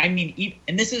 I mean,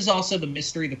 and this is also the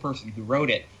mystery of the person who wrote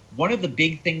it. One of the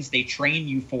big things they train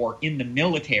you for in the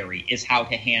military is how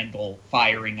to handle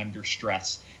firing under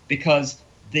stress, because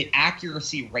the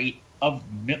accuracy rate of,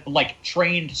 like,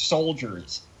 trained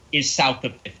soldiers is south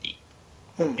of 50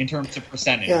 in terms of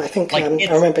percentage. Yeah, I think like, I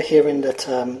remember hearing that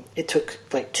it took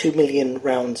like 2 million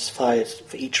rounds fired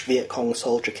for each Viet Cong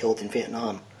soldier killed in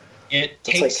Vietnam. It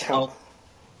takes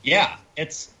yeah,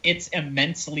 it's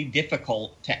immensely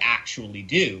difficult to actually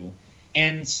do.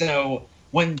 And so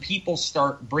when people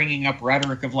start bringing up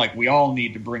rhetoric of, like, we all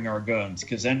need to bring our guns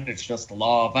because then it's just the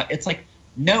law of... It's like,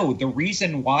 no, the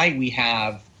reason why we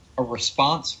have a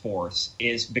response force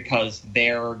is because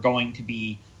they're going to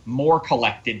be more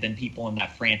collected than people in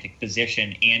that frantic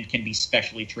position and can be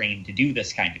specially trained to do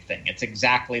this kind of thing. It's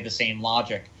exactly the same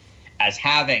logic as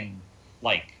having,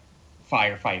 like,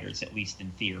 firefighters, at least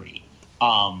in theory.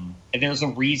 There's a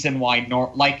reason why,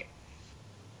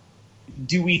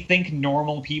 do we think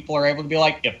normal people are able to be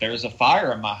like, if there's a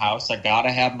fire in my house, I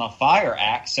gotta have my fire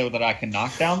axe so that I can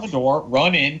knock down the door,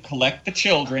 run in, collect the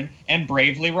children, and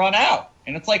bravely run out?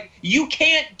 And it's like, you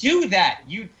can't do that.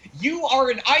 You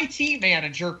are an IT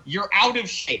manager. You're out of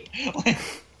shape.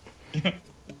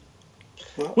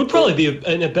 We'd probably be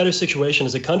in a better situation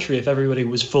as a country if everybody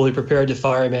was fully prepared to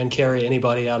fireman carry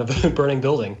anybody out of a burning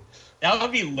building. That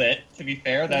would be lit, to be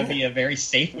fair. That would be a very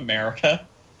safe America.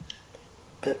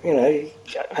 But, you know, I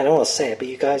don't want to say it, but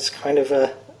you guys kind of,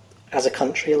 as a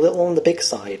country, a little on the big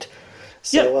side.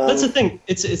 So, yeah, that's the thing.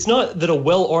 It's not that a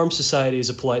well-armed society is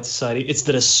a polite society. It's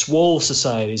that a swole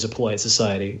society is a polite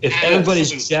society. If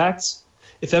everybody's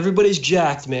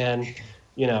jacked, man,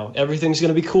 everything's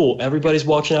going to be cool. Everybody's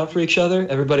watching out for each other.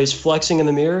 Everybody's flexing in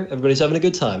the mirror. Everybody's having a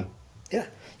good time. Yeah,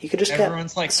 you could just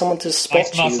Everyone's get someone to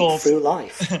spot you through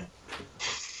life.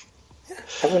 Yeah,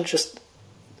 everyone's just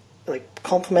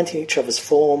complimenting each other's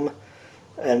form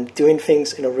and doing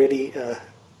things in a really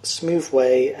smooth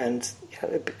way, and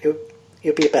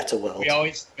it'll be a better world. We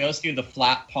always do the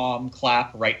flat palm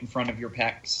clap right in front of your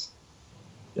pecs.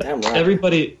 Damn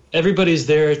right. Everybody's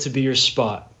there to be your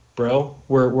spot, bro.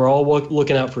 We're all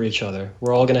looking out for each other.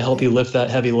 We're all going to help you lift that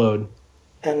heavy load.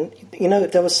 And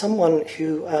there was someone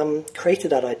who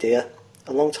created that idea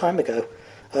a long time ago,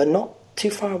 not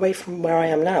too far away from where I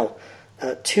am now.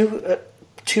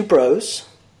 Two bros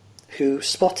who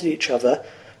spotted each other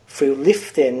through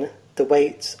lifting the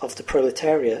weight of the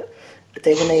proletariat.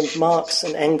 They were named Marx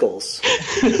and Engels.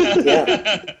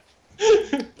 Yeah.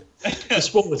 The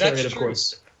proletariat, of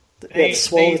course. The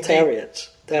proletariat.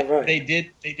 They're right. They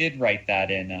did write that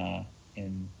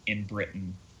in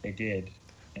Britain. They did.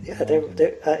 Yeah,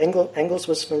 Engels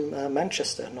was from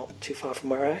Manchester, not too far from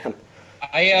where I am.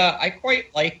 I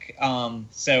quite like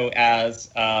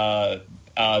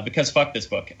because fuck this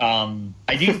book.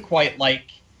 I do quite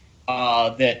like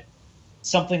that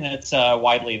something that's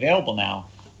widely available now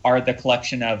are the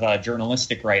collection of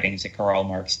journalistic writings that Karl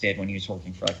Marx did when he was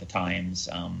working for the Times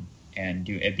and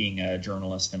being a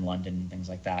journalist in London and things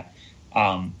like that.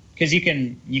 Because you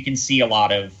can see a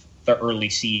lot of the early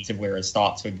seeds of where his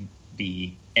thoughts would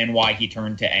be and why he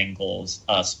turned to Engels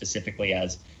specifically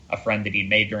as a friend that he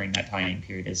made during that time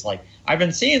period. Is like, I've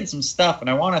been seeing some stuff and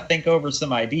I want to think over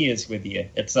some ideas with you.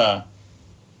 It's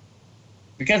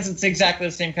because it's exactly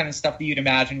the same kind of stuff that you'd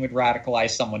imagine would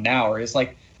radicalize someone now. Or it's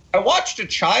like, I watched a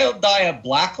child die of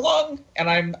black lung, and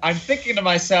I'm thinking to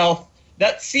myself,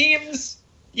 that seems,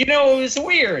 it was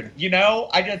weird,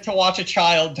 I get to watch a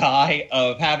child die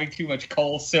of having too much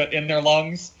coal soot in their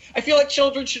lungs. I feel like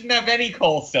children shouldn't have any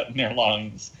coal soot in their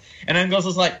lungs. And Engels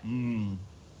was like, I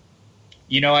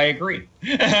agree.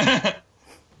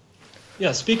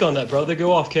 Yeah, speak on that, brother.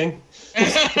 Go off, King.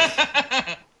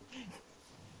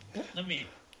 Let me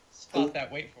spot that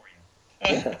weight for you.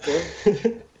 Yeah,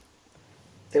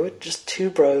 they were just two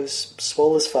bros,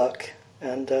 swole as fuck,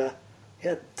 and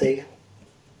they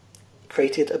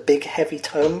created a big, heavy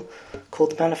tome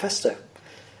called the Manifesto.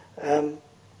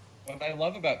 What I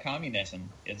love about communism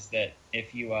is that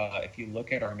if you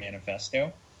look at our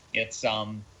manifesto, it's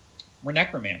we're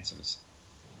necromancers.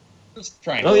 Just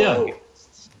trying. Oh yeah,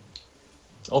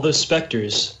 all those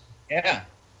specters. Yeah.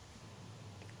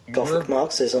 Gothic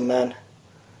Marxism, man.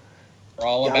 We're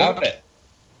all about it.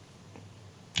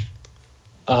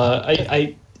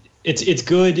 It's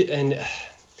good, and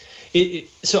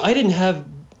so I didn't have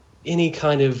any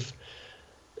kind of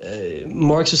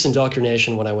Marxist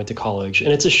indoctrination when I went to college,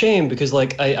 and it's a shame because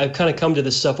I've kind of come to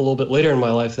this stuff a little bit later in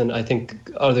my life than I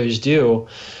think others do.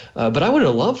 But I would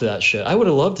have loved that shit. I would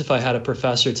have loved if I had a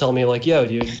professor tell me yo,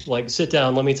 dude, sit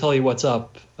down, let me tell you what's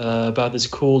up about this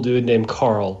cool dude named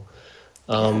Carl.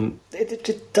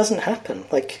 It doesn't happen.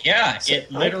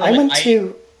 It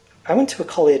literally. I went to a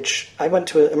college. I went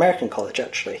to an American college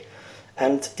actually,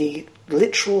 and the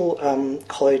literal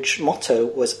college motto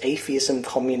was atheism,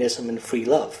 communism, and free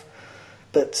love.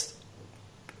 But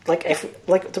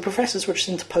the professors were just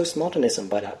into postmodernism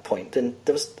by that point, and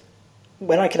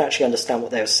when I could actually understand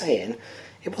what they were saying,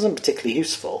 it wasn't particularly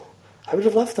useful. I would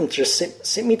have loved them to just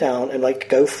sit me down and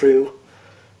go through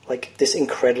this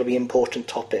incredibly important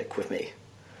topic with me.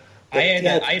 But,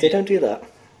 they don't do that.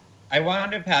 I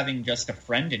wound up having just a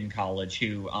friend in college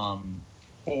who,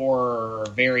 for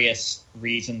various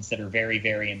reasons that are very,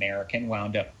 very American,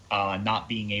 wound up not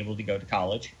being able to go to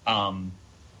college.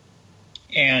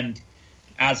 And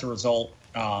as a result,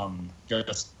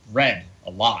 just read a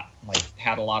lot,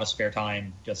 had a lot of spare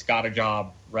time, just got a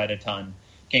job, read a ton,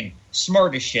 became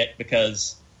smart as shit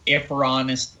because if we're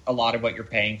honest, a lot of what you're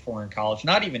paying for in college,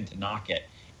 not even to knock it,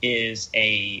 is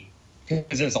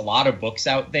because there's a lot of books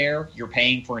out there, you're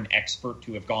paying for an expert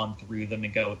to have gone through them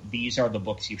and go, these are the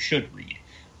books you should read.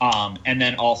 And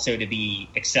then also to be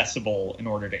accessible in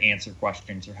order to answer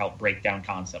questions or help break down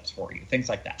concepts for you, things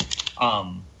like that.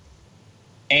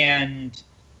 And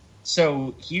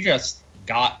so he just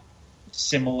got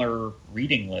similar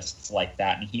reading lists like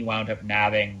that, and he wound up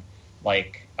nabbing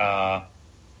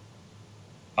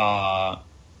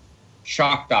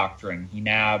shock doctrine. He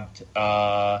nabbed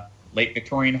late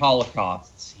Victorian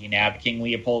Holocausts. He nabbed King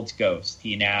Leopold's Ghost.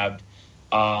 He nabbed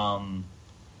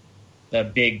the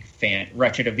big fan,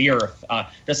 Wretched of the Earth,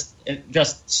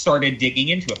 just started digging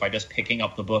into it by just picking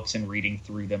up the books and reading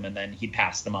through them, and then he'd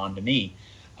pass them on to me.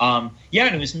 And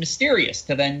it was mysterious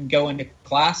to then go into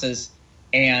classes,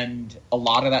 and a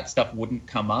lot of that stuff wouldn't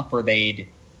come up, or they'd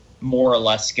more or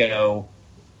less go,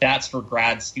 that's for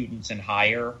grad students and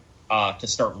higher, to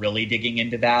start really digging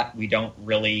into that. We don't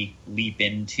really leap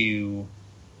into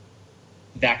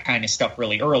that kind of stuff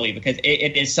really early, because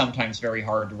it is sometimes very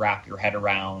hard to wrap your head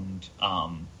around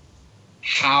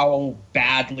how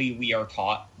badly we are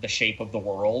taught the shape of the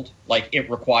world. Like, it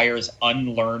requires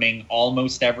unlearning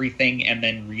almost everything and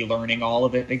then relearning all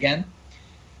of it again.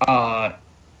 And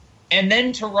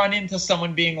then to run into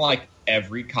someone being like,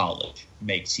 every college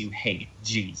makes you hate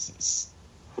Jesus.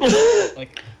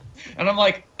 Like, and I'm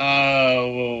like,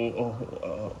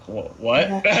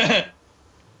 what?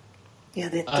 Yeah,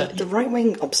 the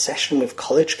right-wing obsession with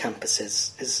college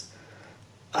campuses is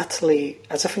utterly,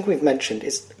 as I think we've mentioned,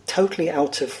 is totally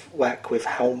out of whack with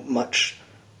how much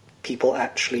people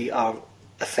actually are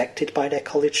affected by their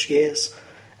college years,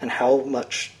 and how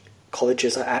much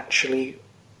colleges are actually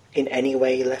in any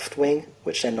way left-wing,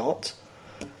 which they're not.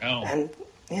 Oh. And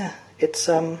yeah, it's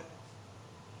I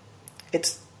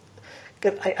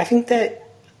think that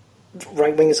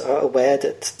right-wingers are aware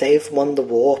that they've won the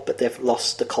war, but they've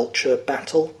lost the culture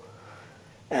battle.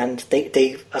 And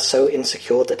they are so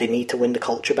insecure that they need to win the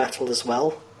culture battle as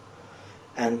well.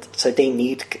 And so they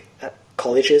need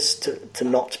colleges to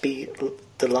not be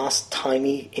the last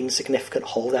tiny, insignificant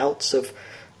holdouts of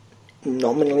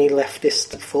nominally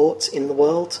leftist thoughts in the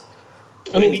world.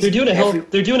 I mean, they're doing a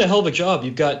hell of a job.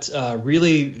 You've got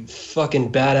really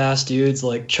fucking badass dudes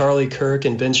like Charlie Kirk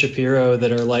and Ben Shapiro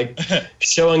that are like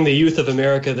showing the youth of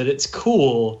America that it's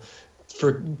cool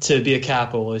to be a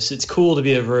capitalist. It's cool to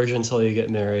be a virgin until you get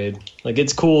married. Like,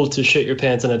 it's cool to shit your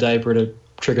pants in a diaper to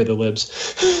trigger the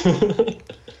libs.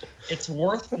 It's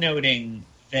worth noting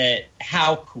that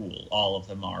how cool all of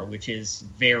them are, which is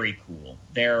very cool.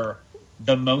 They're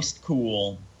the most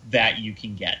cool that you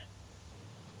can get.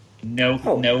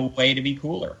 No way to be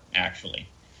cooler, actually.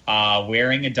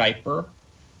 Wearing a diaper,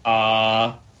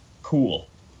 cool.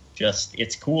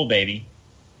 It's cool, baby.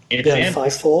 It's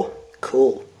 5'4",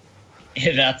 cool.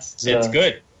 It's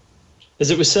good.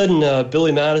 As it was said in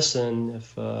Billy Madison,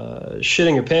 if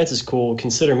shitting your pants is cool,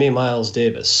 consider me Miles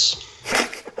Davis.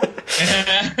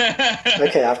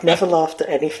 Okay, I've never laughed at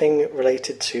anything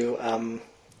related to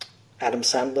Adam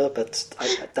Sandler, but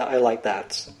I like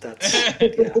that. That's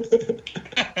yeah.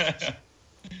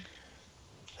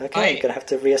 Okay, I'm gonna have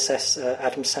to reassess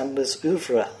Adam Sandler's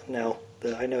oeuvre now.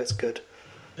 But I know it's good.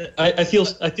 I feel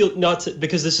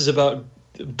because this is about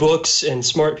books and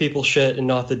smart people shit and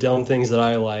not the dumb things that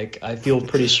I like. I feel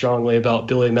pretty strongly about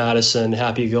Billy Madison,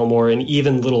 Happy Gilmore, and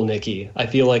even Little Nicky. I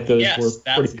feel like those were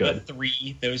pretty good.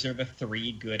 Those are the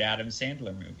three good Adam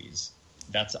Sandler movies.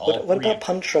 That's all. What about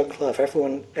Punch Drunk Love?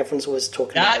 Everyone's always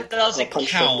talking about that. Doesn't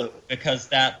count because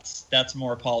that's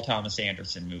more a Paul Thomas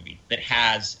Anderson movie that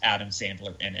has Adam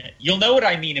Sandler in it. You'll know what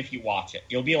I mean if you watch it.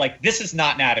 You'll be like, this is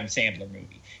not an Adam Sandler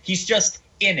movie. He's just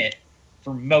in it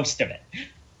for most of it.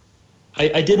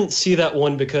 I didn't see that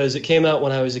one because it came out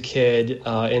when I was a kid,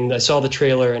 and I saw the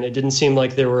trailer, and it didn't seem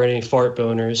like there were any fart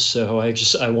boners, so I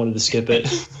wanted to skip it.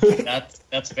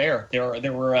 That's fair.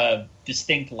 There were a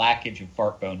distinct lackage of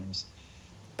fart boners.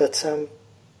 But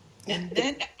and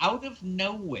then out of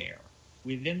nowhere,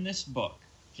 within this book,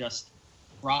 just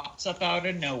crops up out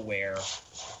of nowhere,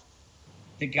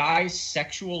 the guy's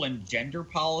sexual and gender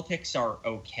politics are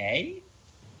okay.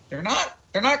 They're not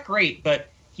great, but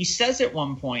he says at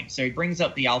one point, so he brings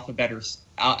up the alphabet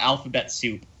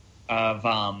soup of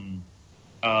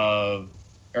or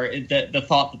the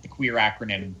thought that the queer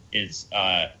acronym is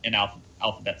an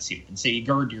alphabet soup, and so you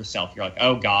gird yourself. You're like,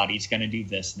 oh god, he's going to do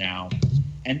this now,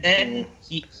 and then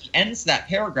he ends that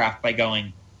paragraph by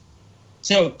going,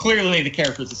 so clearly the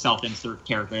character is a self-insert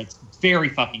character. It's very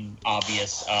fucking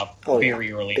obvious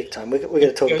very early. Big time. We're going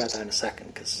to talk about that in a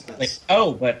second.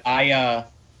 But I...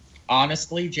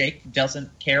 honestly, Jake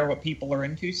doesn't care what people are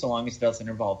into so long as it doesn't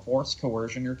involve force,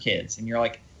 coercion, or kids. And you're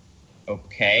like,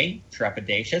 okay,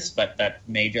 trepidatious, but that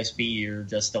may just be you're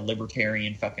just a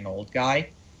libertarian fucking old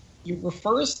guy. He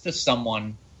refers to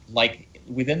someone, like,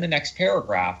 within the next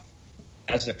paragraph,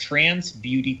 as a trans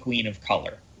beauty queen of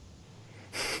color.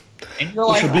 And you're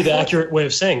like... Which would be the accurate way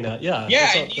of saying that, yeah.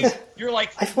 Yeah, and you're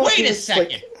like, wait a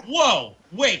second. Whoa,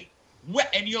 wait.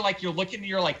 And you're looking, and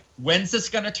you're like, when's this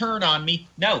going to turn on me?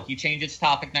 No, he changes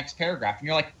topic next paragraph. And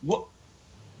you're like, what?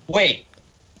 Wait,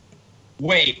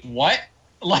 what?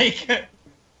 Like,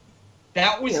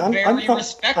 that was very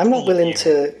respectful. I'm not willing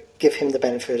to give him the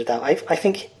benefit of the doubt. I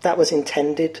think that was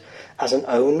intended as an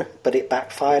own, but it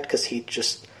backfired because he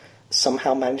just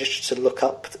somehow managed to look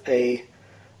up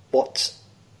what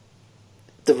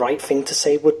the right thing to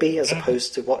say would be, as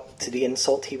opposed to the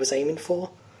insult he was aiming for.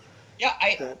 Yeah,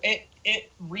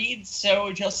 it reads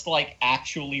so just like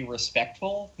actually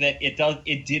respectful that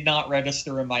it did not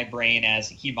register in my brain as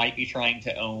he might be trying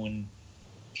to own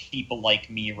people like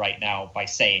me right now by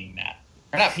saying that.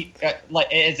 Or not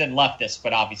as in leftist,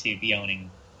 but obviously he'd be owning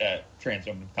trans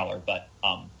women of color, but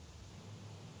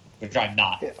which I'm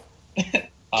not.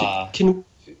 Yeah.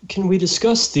 Can we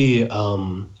discuss the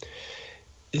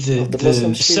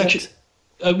Muslim section?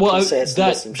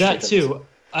 That too.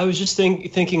 I was just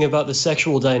thinking about the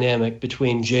sexual dynamic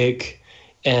between Jake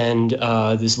and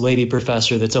this lady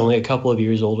professor that's only a couple of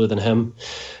years older than him,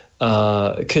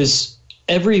 because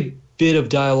every bit of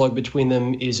dialogue between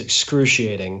them is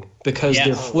excruciating because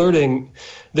their flirting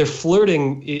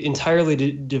entirely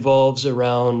devolves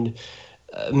around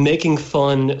making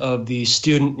fun of the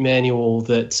student manual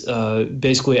that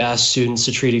basically asks students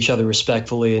to treat each other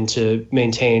respectfully and to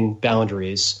maintain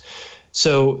boundaries.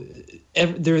 So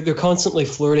they're constantly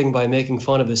flirting by making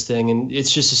fun of this thing, and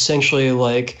it's just essentially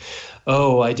like,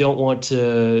 oh, I don't want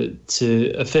to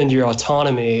offend your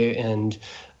autonomy, and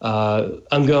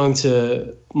I'm going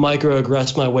to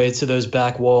microaggress my way to those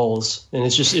back walls, and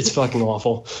it's fucking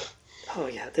awful. Oh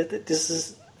yeah, this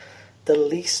is the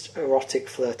least erotic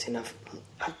flirting I've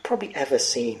probably ever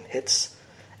seen. It's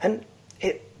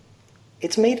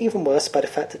made even worse by the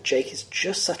fact that Jake is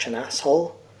just such an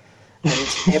asshole, and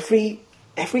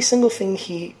every single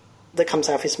thing that comes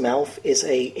out of his mouth is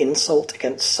a insult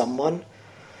against someone.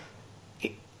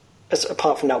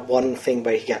 Apart from that one thing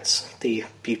where he gets the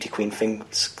beauty queen thing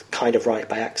kind of right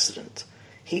by accident,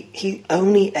 he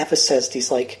only ever says these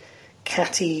like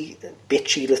catty,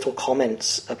 bitchy little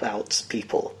comments about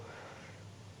people,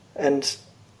 and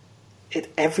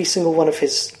every single one of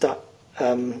his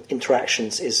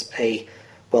interactions is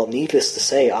needless to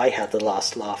say, I had the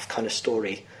last laugh kind of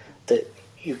story that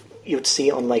you'd see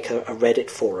on like a Reddit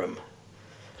forum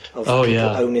of people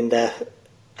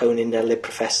owning their lib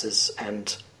professors,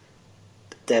 and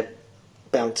they're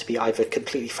bound to be either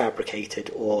completely fabricated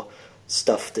or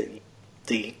stuff that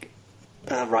the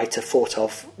writer thought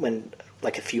of when,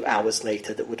 like, a few hours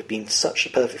later, that would have been such a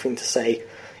perfect thing to say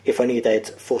if only they'd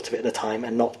thought of it at the time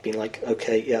and not been like,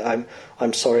 okay, yeah,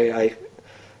 I'm sorry, I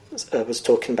was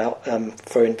talking about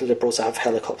throwing the liberals out of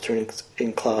helicopter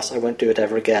in class. I won't do it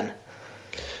ever again.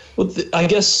 Well, I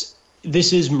guess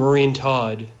this is Maureen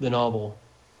Todd, the novel.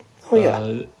 Oh,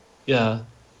 yeah. Yeah.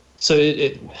 So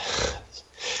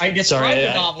I described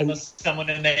the novel to someone,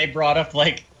 and they brought up,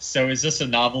 like, so is this a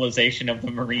novelization of the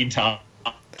Maureen Todd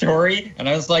story? And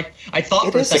I was like, I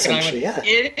thought for a second, I went,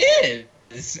 it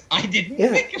is. I didn't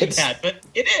think of that, but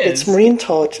it is. It's Maureen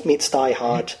Todd meets Die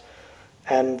Hard,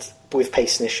 and with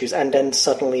pacing issues, and then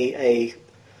suddenly a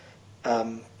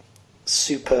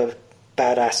super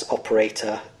badass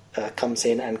operator comes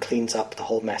in and cleans up the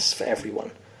whole mess for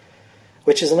everyone.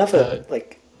 Which is another,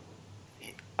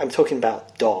 I'm talking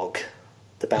about Dog,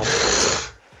 the bounty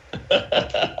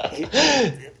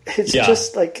hunter. It's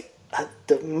just like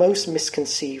the most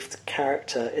misconceived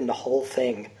character in the whole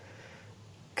thing.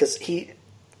 Because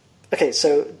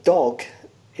so Dog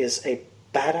is a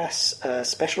badass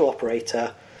special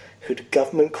operator who the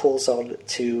government calls on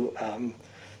to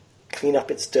clean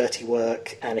up its dirty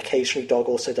work, and occasionally Dog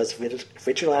also does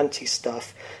vigilante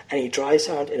stuff, and he drives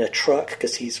around in a truck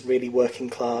because he's really working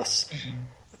class.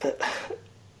 Mm-hmm.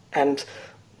 And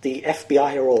the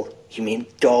FBI are all, you mean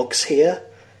Dog's here?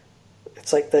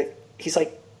 It's like he's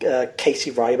like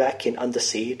Casey Ryback in Under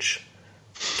Siege.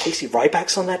 Casey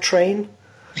Ryback's on that train?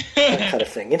 That kind of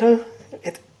thing, you know?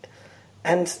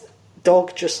 And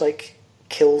Dog just like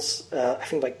kills, I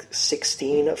think, like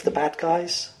 16 of the bad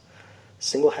guys,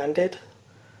 single-handed,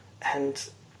 and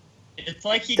it's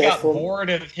like he got bored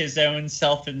of his own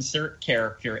self-insert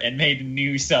character and made a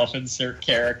new self-insert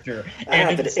character.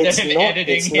 And but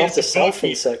it's not a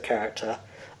self-insert character.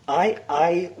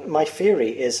 My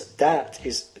theory is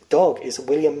Dog is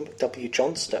William W.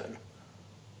 Johnstone.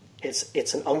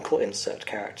 It's an uncle insert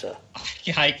character.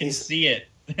 I can see it.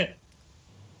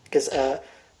 Because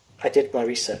I did my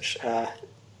research.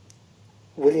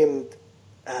 William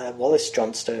Wallace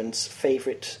Johnstone's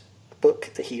favourite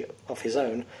book of his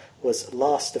own was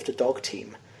Last of the Dog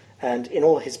Team, and in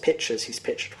all his pictures he's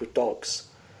pictured with dogs.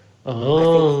 Oh.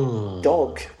 I think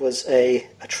Dog was a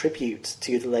tribute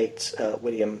to the late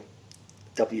William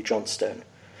W. Johnstone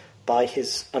by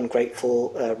his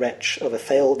ungrateful wretch of a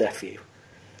failed nephew.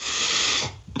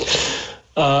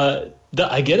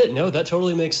 I get it. No, that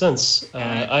totally makes sense.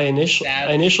 I initially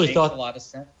makes thought a lot of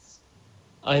sense.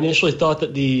 I initially thought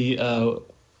that the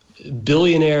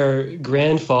billionaire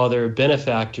grandfather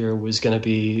benefactor was going to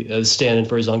be standing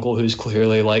for his uncle, who's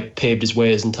clearly like paved his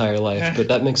way his entire life. But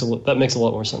that makes a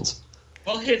lot more sense.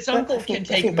 Well, his uncle can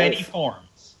take many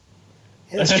forms.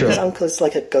 Yeah, That's true. His uncle is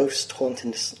like a ghost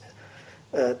haunting this.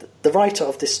 The writer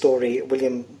of this story,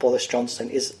 William Wallace Johnson,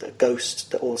 is a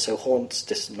ghost that also haunts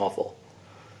this novel.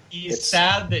 He's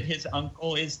sad that his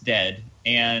uncle is dead,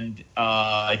 and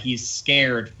he's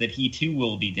scared that he too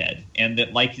will be dead, and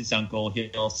that, like his uncle,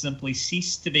 he'll simply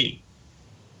cease to be.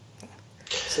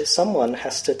 So someone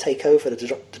has to take over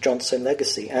the Johnson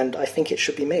legacy, and I think it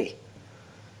should be me.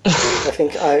 I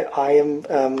think I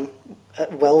am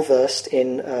well versed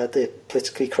in the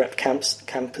politically correct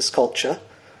campus culture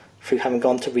through having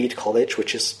gone to Reed College,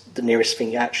 which is the nearest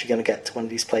thing you're actually going to get to one of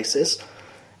these places.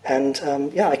 And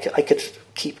I could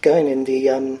keep going in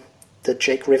the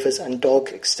Jake Rivers and Dog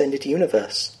extended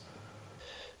universe.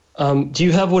 Do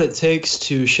you have what it takes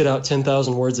to shit out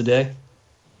 10,000 words a day?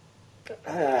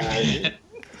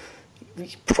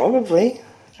 Probably.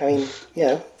 I mean,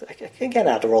 I can get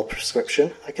an Adderall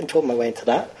prescription. I can talk my way into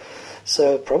that.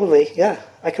 So probably,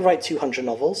 I could write 200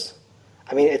 novels.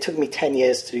 I mean, it took me 10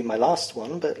 years to do my last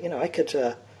one, but, I could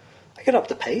up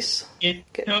the pace. It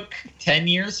took 10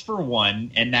 years for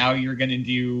one, and now you're going to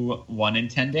do one in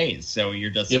 10 days. So you're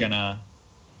just going to...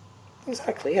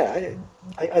 Exactly, yeah.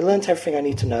 I learned everything I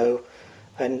need to know,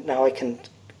 and now I can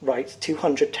write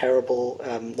 200 terrible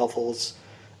novels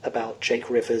about Jake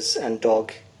Rivers and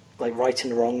Dog, like righting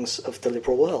the wrongs of the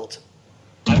liberal world.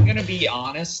 I'm going to be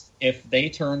honest, if they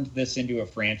turned this into a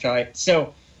franchise...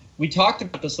 So... We talked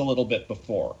about this a little bit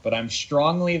before, but I'm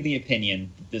strongly of the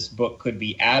opinion that this book could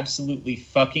be absolutely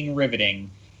fucking riveting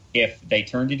if they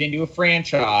turned it into a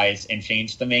franchise and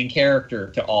changed the main character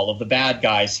to all of the bad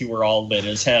guys who were all lit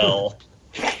as hell.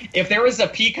 If there was a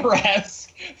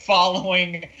picaresque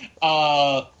following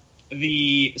so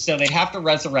they have to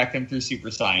resurrect him through super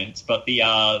science, but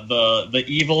the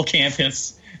evil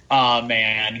campus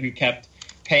man who kept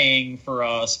paying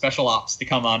for special ops to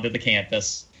come onto the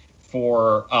campus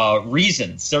for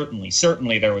reasons.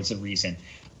 Certainly there was a reason.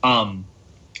 And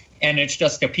it's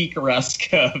just a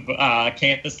picaresque of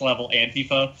campus-level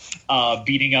Antifa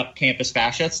beating up campus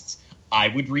fascists. I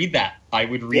would read that. I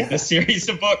would read this series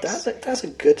of books. That's a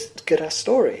good-ass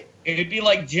story. It would be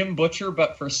like Jim Butcher,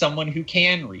 but for someone who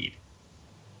can read.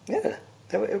 Yeah.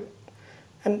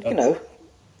 And,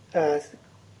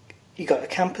 you got a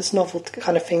campus novel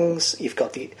kind of things. You've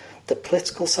got the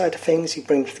political side of things. You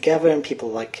bring them together, and people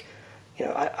like...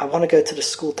 I want to go to the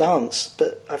school dance,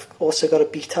 but I've also got to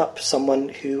beat up someone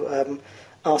who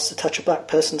asked to touch a black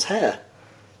person's hair.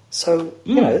 So,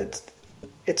 it's...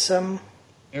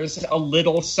 There's a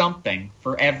little something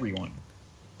for everyone.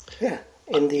 Yeah,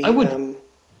 in the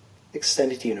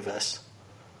extended universe.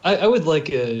 I would like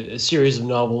a series of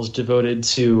novels devoted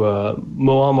to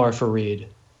Muammar Farid.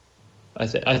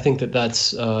 I think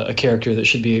that's a character that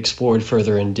should be explored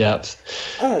further in depth.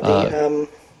 The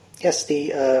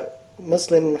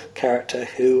Muslim character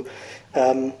who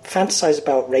fantasizes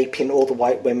about raping all the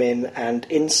white women and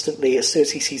instantly, as soon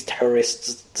as he sees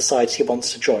terrorists, decides he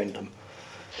wants to join them.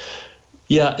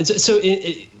 Yeah, so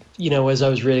as I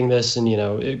was reading this,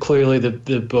 and clearly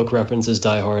the book references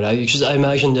Die Hard. I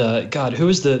imagined, who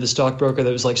was the stockbroker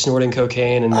that was like snorting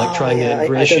cocaine and like trying to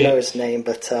ingratiate? I don't know his name,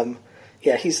 but I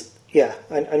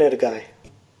know the guy.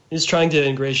 He's trying to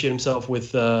ingratiate himself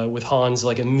with Hans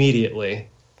like immediately.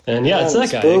 And it's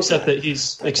that guy, except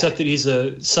that he's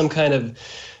some kind of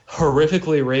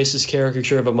horrifically racist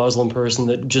caricature of a Muslim person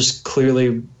that just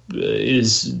clearly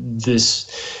is this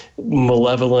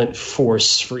malevolent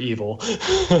force for evil.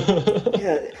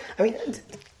 Yeah, I mean,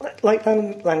 like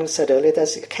Landon said earlier,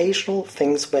 there's occasional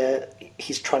things where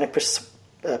he's trying to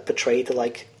portray the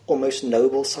like almost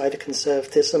noble side of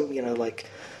conservatism.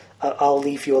 I'll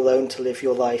leave you alone to live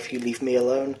your life, you leave me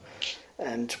alone,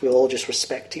 and we'll all just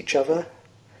respect each other.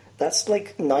 That's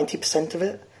like 90% of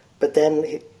it, but then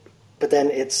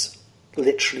it's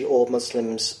literally all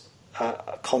Muslims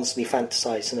constantly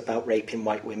fantasizing about raping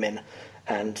white women,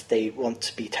 and they want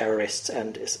to be terrorists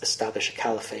and establish a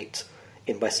caliphate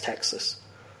in West Texas.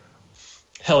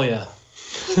 Hell yeah!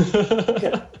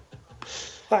 Yeah.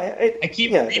 I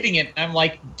keep reading it, and I'm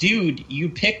like, dude, you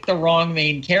picked the wrong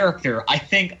main character. I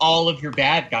think all of your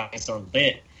bad guys are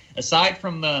lit. Aside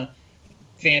from the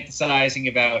fantasizing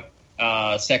about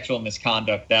sexual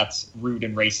misconduct, that's rude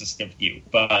and racist of you.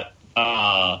 But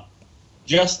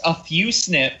just a few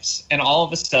snips, and all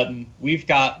of a sudden, we've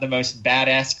got the most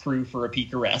badass crew for a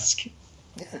picaresque.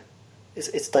 Yeah.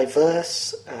 It's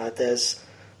diverse. There's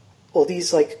all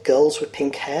these like girls with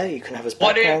pink hair you can have as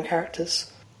background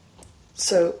characters.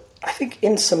 So I think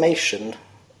in summation,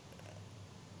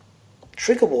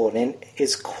 Trigger Warning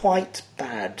is quite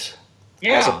bad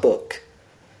as a book.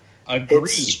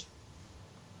 Agreed.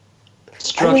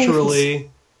 Structurally,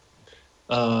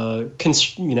 in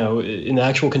the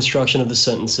actual construction of the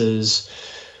sentences,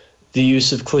 the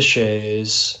use of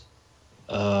cliches,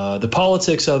 the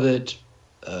politics of it,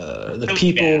 the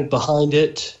people behind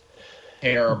it,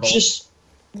 terrible. Just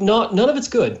none of it's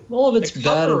good. All of it's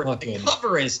bad and not good. The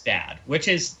cover is bad, which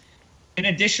is an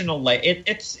additional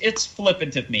it's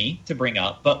flippant of me to bring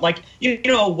up, but like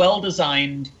a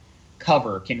well-designed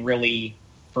cover can really,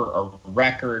 for a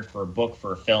record, for a book,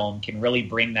 for a film, can really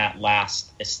bring that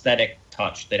last aesthetic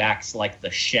touch that acts like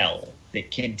the shell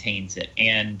that contains it.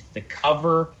 And the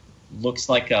cover looks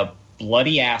like a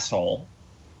bloody asshole,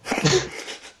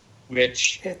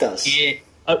 which it does.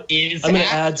 I'm going to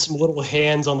add some little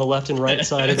hands on the left and right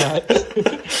side of that.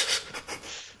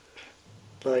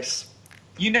 Nice.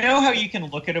 You know how you can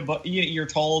look at a book, you're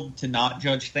told to not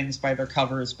judge things by their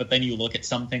covers, but then you look at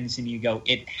some things and you go,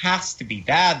 it has to be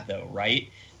bad though, right?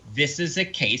 This is a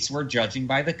case where judging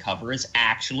by the cover is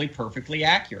actually perfectly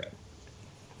accurate.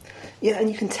 Yeah,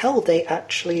 and you can tell they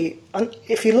actually,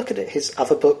 if you look at his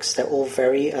other books, they're all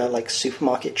very like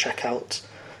supermarket checkout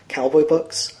cowboy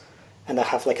books, and they'll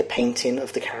have like a painting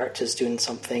of the characters doing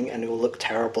something, and it will look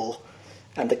terrible,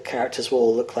 and the characters will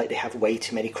all look like they have way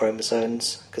too many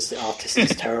chromosomes because the artist is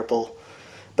terrible.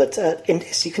 But in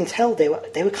this, you can tell they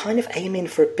were kind of aiming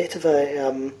for a bit of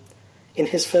a in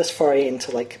his first foray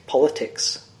into like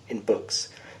politics in books,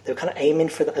 they were kind of aiming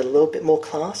for a little bit more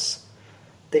class.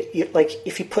 Like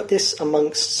if you put this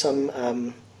amongst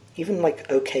some even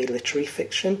like okay literary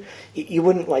fiction, you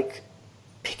wouldn't like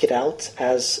pick it out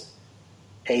as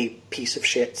a piece of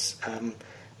shit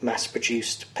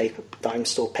mass-produced dime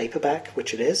store paperback,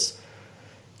 which it is.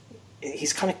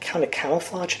 He's kind of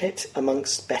camouflaging it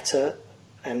amongst better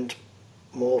and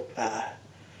more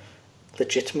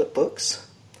legitimate books,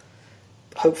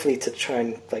 hopefully to try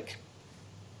and like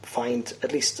find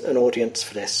at least an audience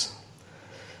for this,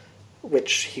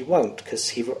 which he won't, because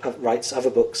he writes other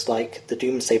books like The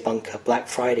Doomsday Bunker, Black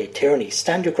Friday, Tyranny,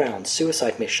 Stand Your Ground,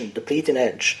 Suicide Mission, The Bleeding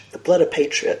Edge, The Blood of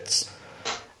Patriots,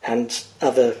 and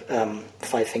other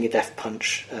Five Finger Death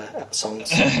Punch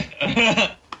songs. Okay,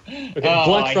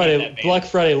 Black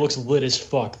Friday looks lit as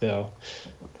fuck, though.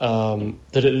 The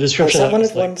description. Is that one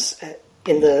of the ones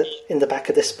in the back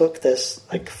of this book? There's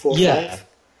like 4 or 5.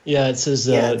 Yeah, it says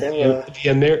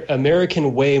the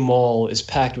American Way Mall is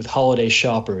packed with holiday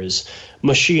shoppers.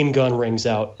 Machine gun rings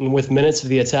out, and with minutes of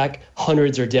the attack,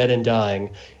 hundreds are dead and dying.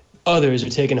 Others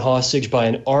are taken hostage by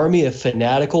an army of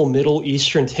fanatical Middle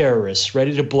Eastern terrorists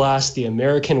ready to blast the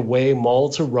American Way Mall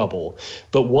to rubble.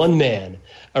 But one man,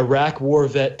 Iraq war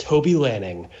vet Toby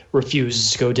Lanning, refuses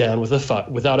to go down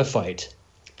without a fight.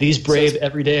 These brave,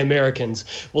 everyday Americans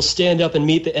will stand up and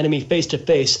meet the enemy face to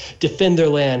face, defend their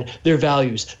land, their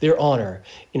values, their honor,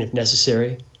 and if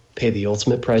necessary, pay the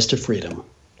ultimate price to freedom.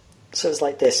 So it's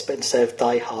like this, but instead of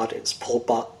Die Hard, it's Paul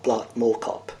Blart Mall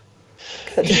Cop.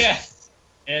 Good. Yeah.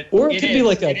 It could be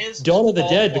like a Dawn of the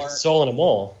Dead, because it's all in a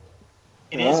mall.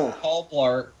 It is Paul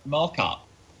Blart Mall Cop.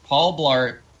 Paul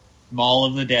Blart Mall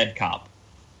of the Dead Cop.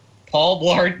 Paul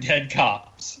Blart Dead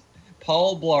Cops.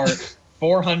 Paul Blart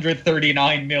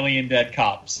 439 million dead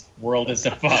cops. World is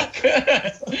a fuck.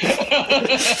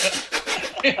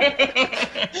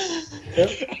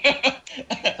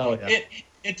 Oh, yeah.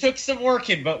 It took some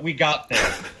working, but we got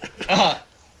there.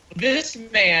 This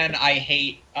man I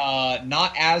hate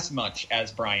not as much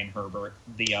as Brian Herbert,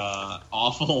 the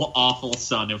awful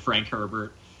son of Frank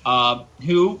Herbert,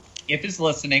 who, if he's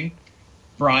listening,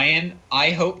 Brian,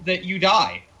 I hope that you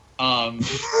die.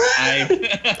 Harsh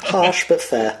but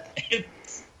fair.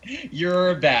 You're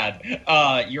a bad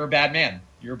man.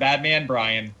 You're a bad man,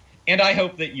 Brian. And I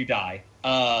hope that you die.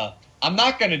 I'm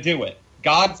not going to do it.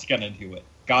 God's going to do it.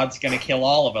 God's going to kill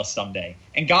all of us someday.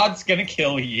 And God's going to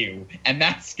kill you. And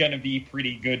that's going to be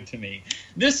pretty good to me.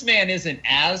 This man isn't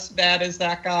as bad as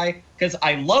that guy, because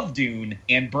I love Dune,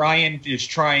 and Brian is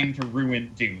trying to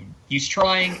ruin Dune. He's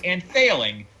trying and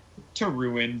failing to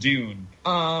ruin Dune.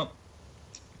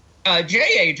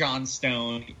 J.A.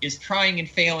 Johnstone is trying and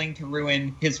failing to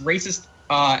ruin his racist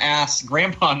ass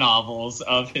grandpa novels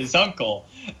of his uncle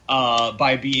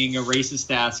by being a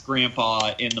racist ass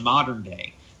grandpa in the modern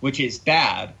day, which is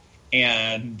bad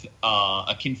and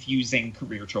a confusing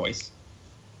career choice.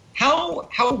 How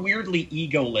weirdly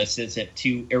egoless is it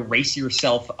to erase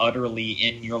yourself utterly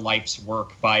in your life's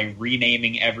work by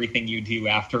renaming everything you do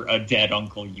after a dead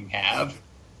uncle you have?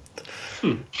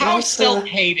 How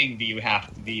self-hating do you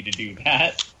have to be to do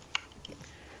that?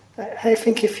 I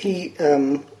think if he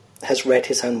has read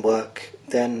his own work,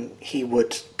 then he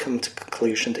would come to the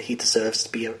conclusion that he deserves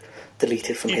to be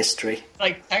deleted from history.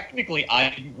 Like, technically, I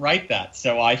didn't write that,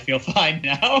 so I feel fine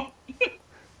now.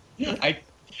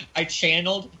 I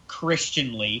channeled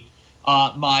Christianly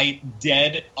my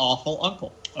dead, awful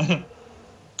uncle.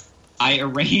 I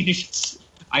arranged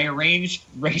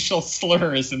racial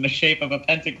slurs in the shape of a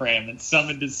pentagram and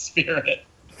summoned his spirit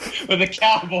with a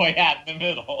cowboy hat in the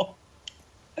middle.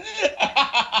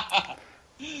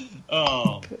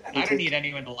 Oh, I don't need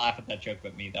anyone to laugh at that joke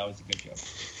but me. That was a good joke.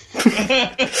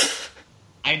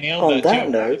 I nailed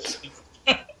that joke.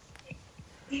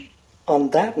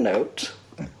 On that note,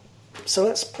 so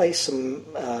let's play some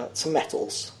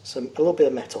metals, a little bit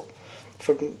of metal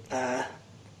from a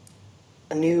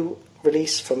new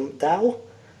release from Dow,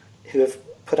 who have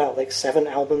put out like 7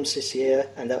 albums this year,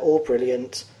 and they're all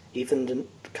brilliant, even the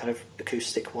kind of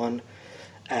acoustic one,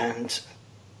 and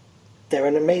they're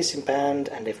an amazing band,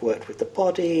 and they've worked with The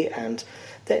Body, and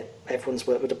everyone's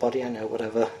worked with The Body, I know,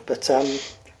 whatever, but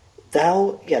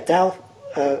Dow,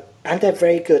 and they're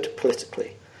very good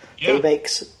politically. Yeah.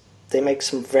 They make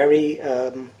some very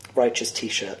righteous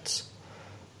T-shirts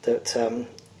that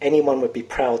anyone would be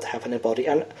proud to have in their body.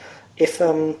 And if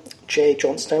Jay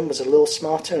Johnstone was a little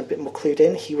smarter and a bit more clued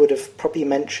in, he would have probably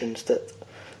mentioned that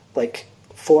like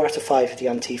 4 out of 5 of the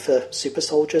Antifa super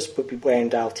soldiers would be wearing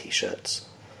Dow T-shirts.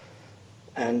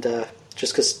 And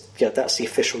just because, that's the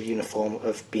official uniform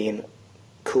of being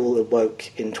cool and woke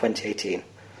in 2018.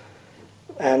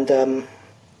 And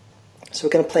so we're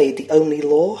going to play The Only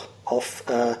Law of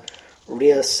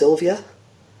Rhea Sylvia.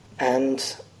 And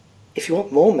if you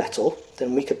want more metal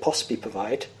than we could possibly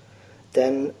provide,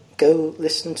 then go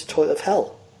listen to Toilet of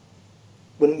Hell.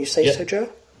 Wouldn't you say so, Joe?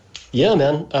 Yeah,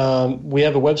 man. We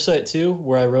have a website, too,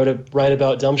 where I write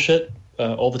about dumb shit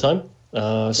all the time.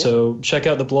 So check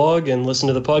out the blog and listen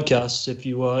to the podcast if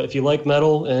you like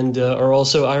metal and are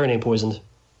also ironing poisoned.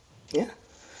 Yeah,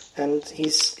 and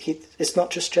it's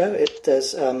not just Joe.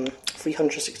 There's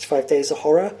 365 Days of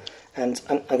Horror, and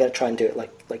I'm going to try and do it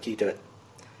like you do it.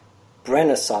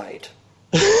 Brennercide.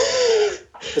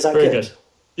 Is that very good?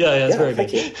 Yeah, it's very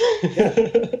good.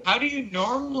 Yeah. How do you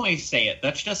normally say it?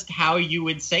 That's just how you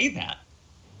would say that.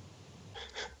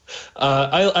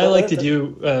 I like to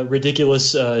do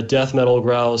ridiculous death metal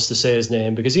growls to say his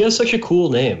name because he has such a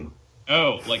cool name.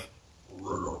 Oh, like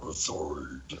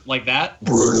that?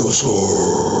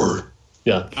 Brennercide.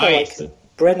 Yeah. Nice. Like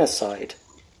Brennercide.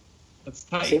 That's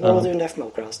tight. See, we're all doing death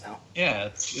metal growls now. Yeah,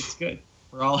 it's good.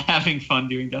 We're all having fun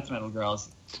doing death metal growls.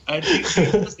 Do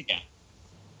this again.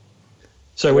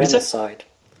 Sorry, what did you say?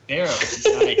 There,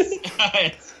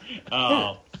 nice.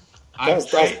 Oh.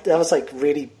 That was like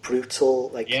really brutal,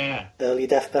 like early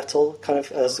death metal, kind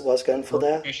of as I was going for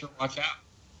there. Fisher, watch out.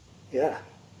 Yeah.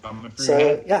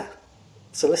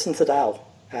 So listen to Dow,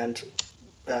 and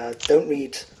don't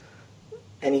read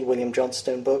any William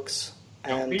Johnstone books.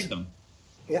 Don't read them.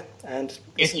 Yeah, and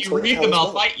if you read them,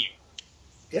 I'll fight you.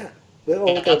 Yeah,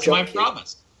 that's my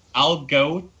promise. I'll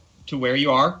go to where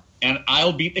you are, and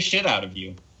I'll beat the shit out of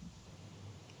you.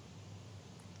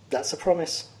 That's a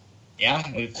promise. Yeah,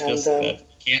 it's just that you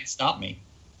can't stop me.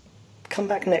 Come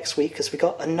back next week because we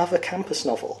got another campus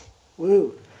novel.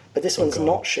 Woo! But this one's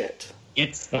not shit.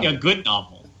 It's a good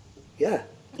novel. Yeah.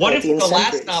 What if the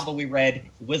last novel we read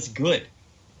was good?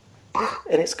 Yeah,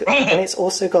 and it's good. And it's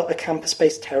also got a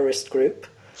campus-based terrorist group,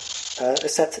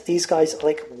 except that these guys are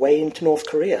like way into North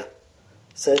Korea.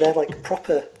 So they're like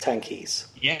proper tankies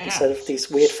instead of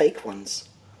these weird fake ones.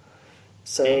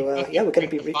 So, we're going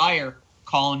to be... fire.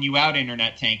 Calling you out,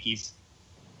 internet tankies.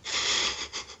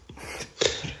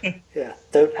 Yeah,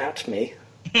 don't at me.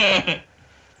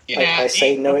 I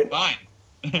say knowing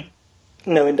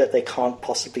that they can't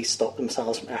possibly stop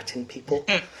themselves from atting people.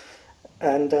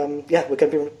 And we're going to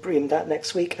be reading that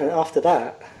next week. And after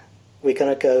that, we're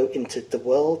going to go into the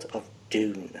world of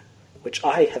Dune, which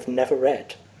I have never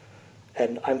read.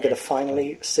 And I'm going to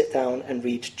finally sit down and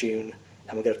read Dune,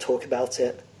 and we're going to talk about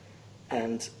it.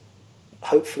 And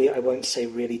hopefully I won't say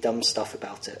really dumb stuff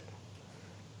about it.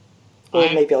 Or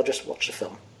maybe I'll just watch the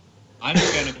film.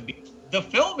 The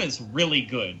film is really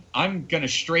good. I'm going to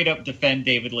straight up defend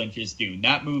David Lynch's Dune.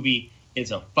 That movie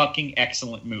is a fucking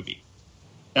excellent movie.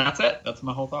 That's it. That's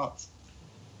my whole thoughts.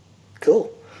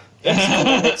 Cool.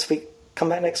 Yes, come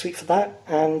back next week for that.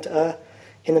 And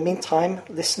in the meantime,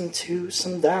 listen to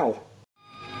some Dow.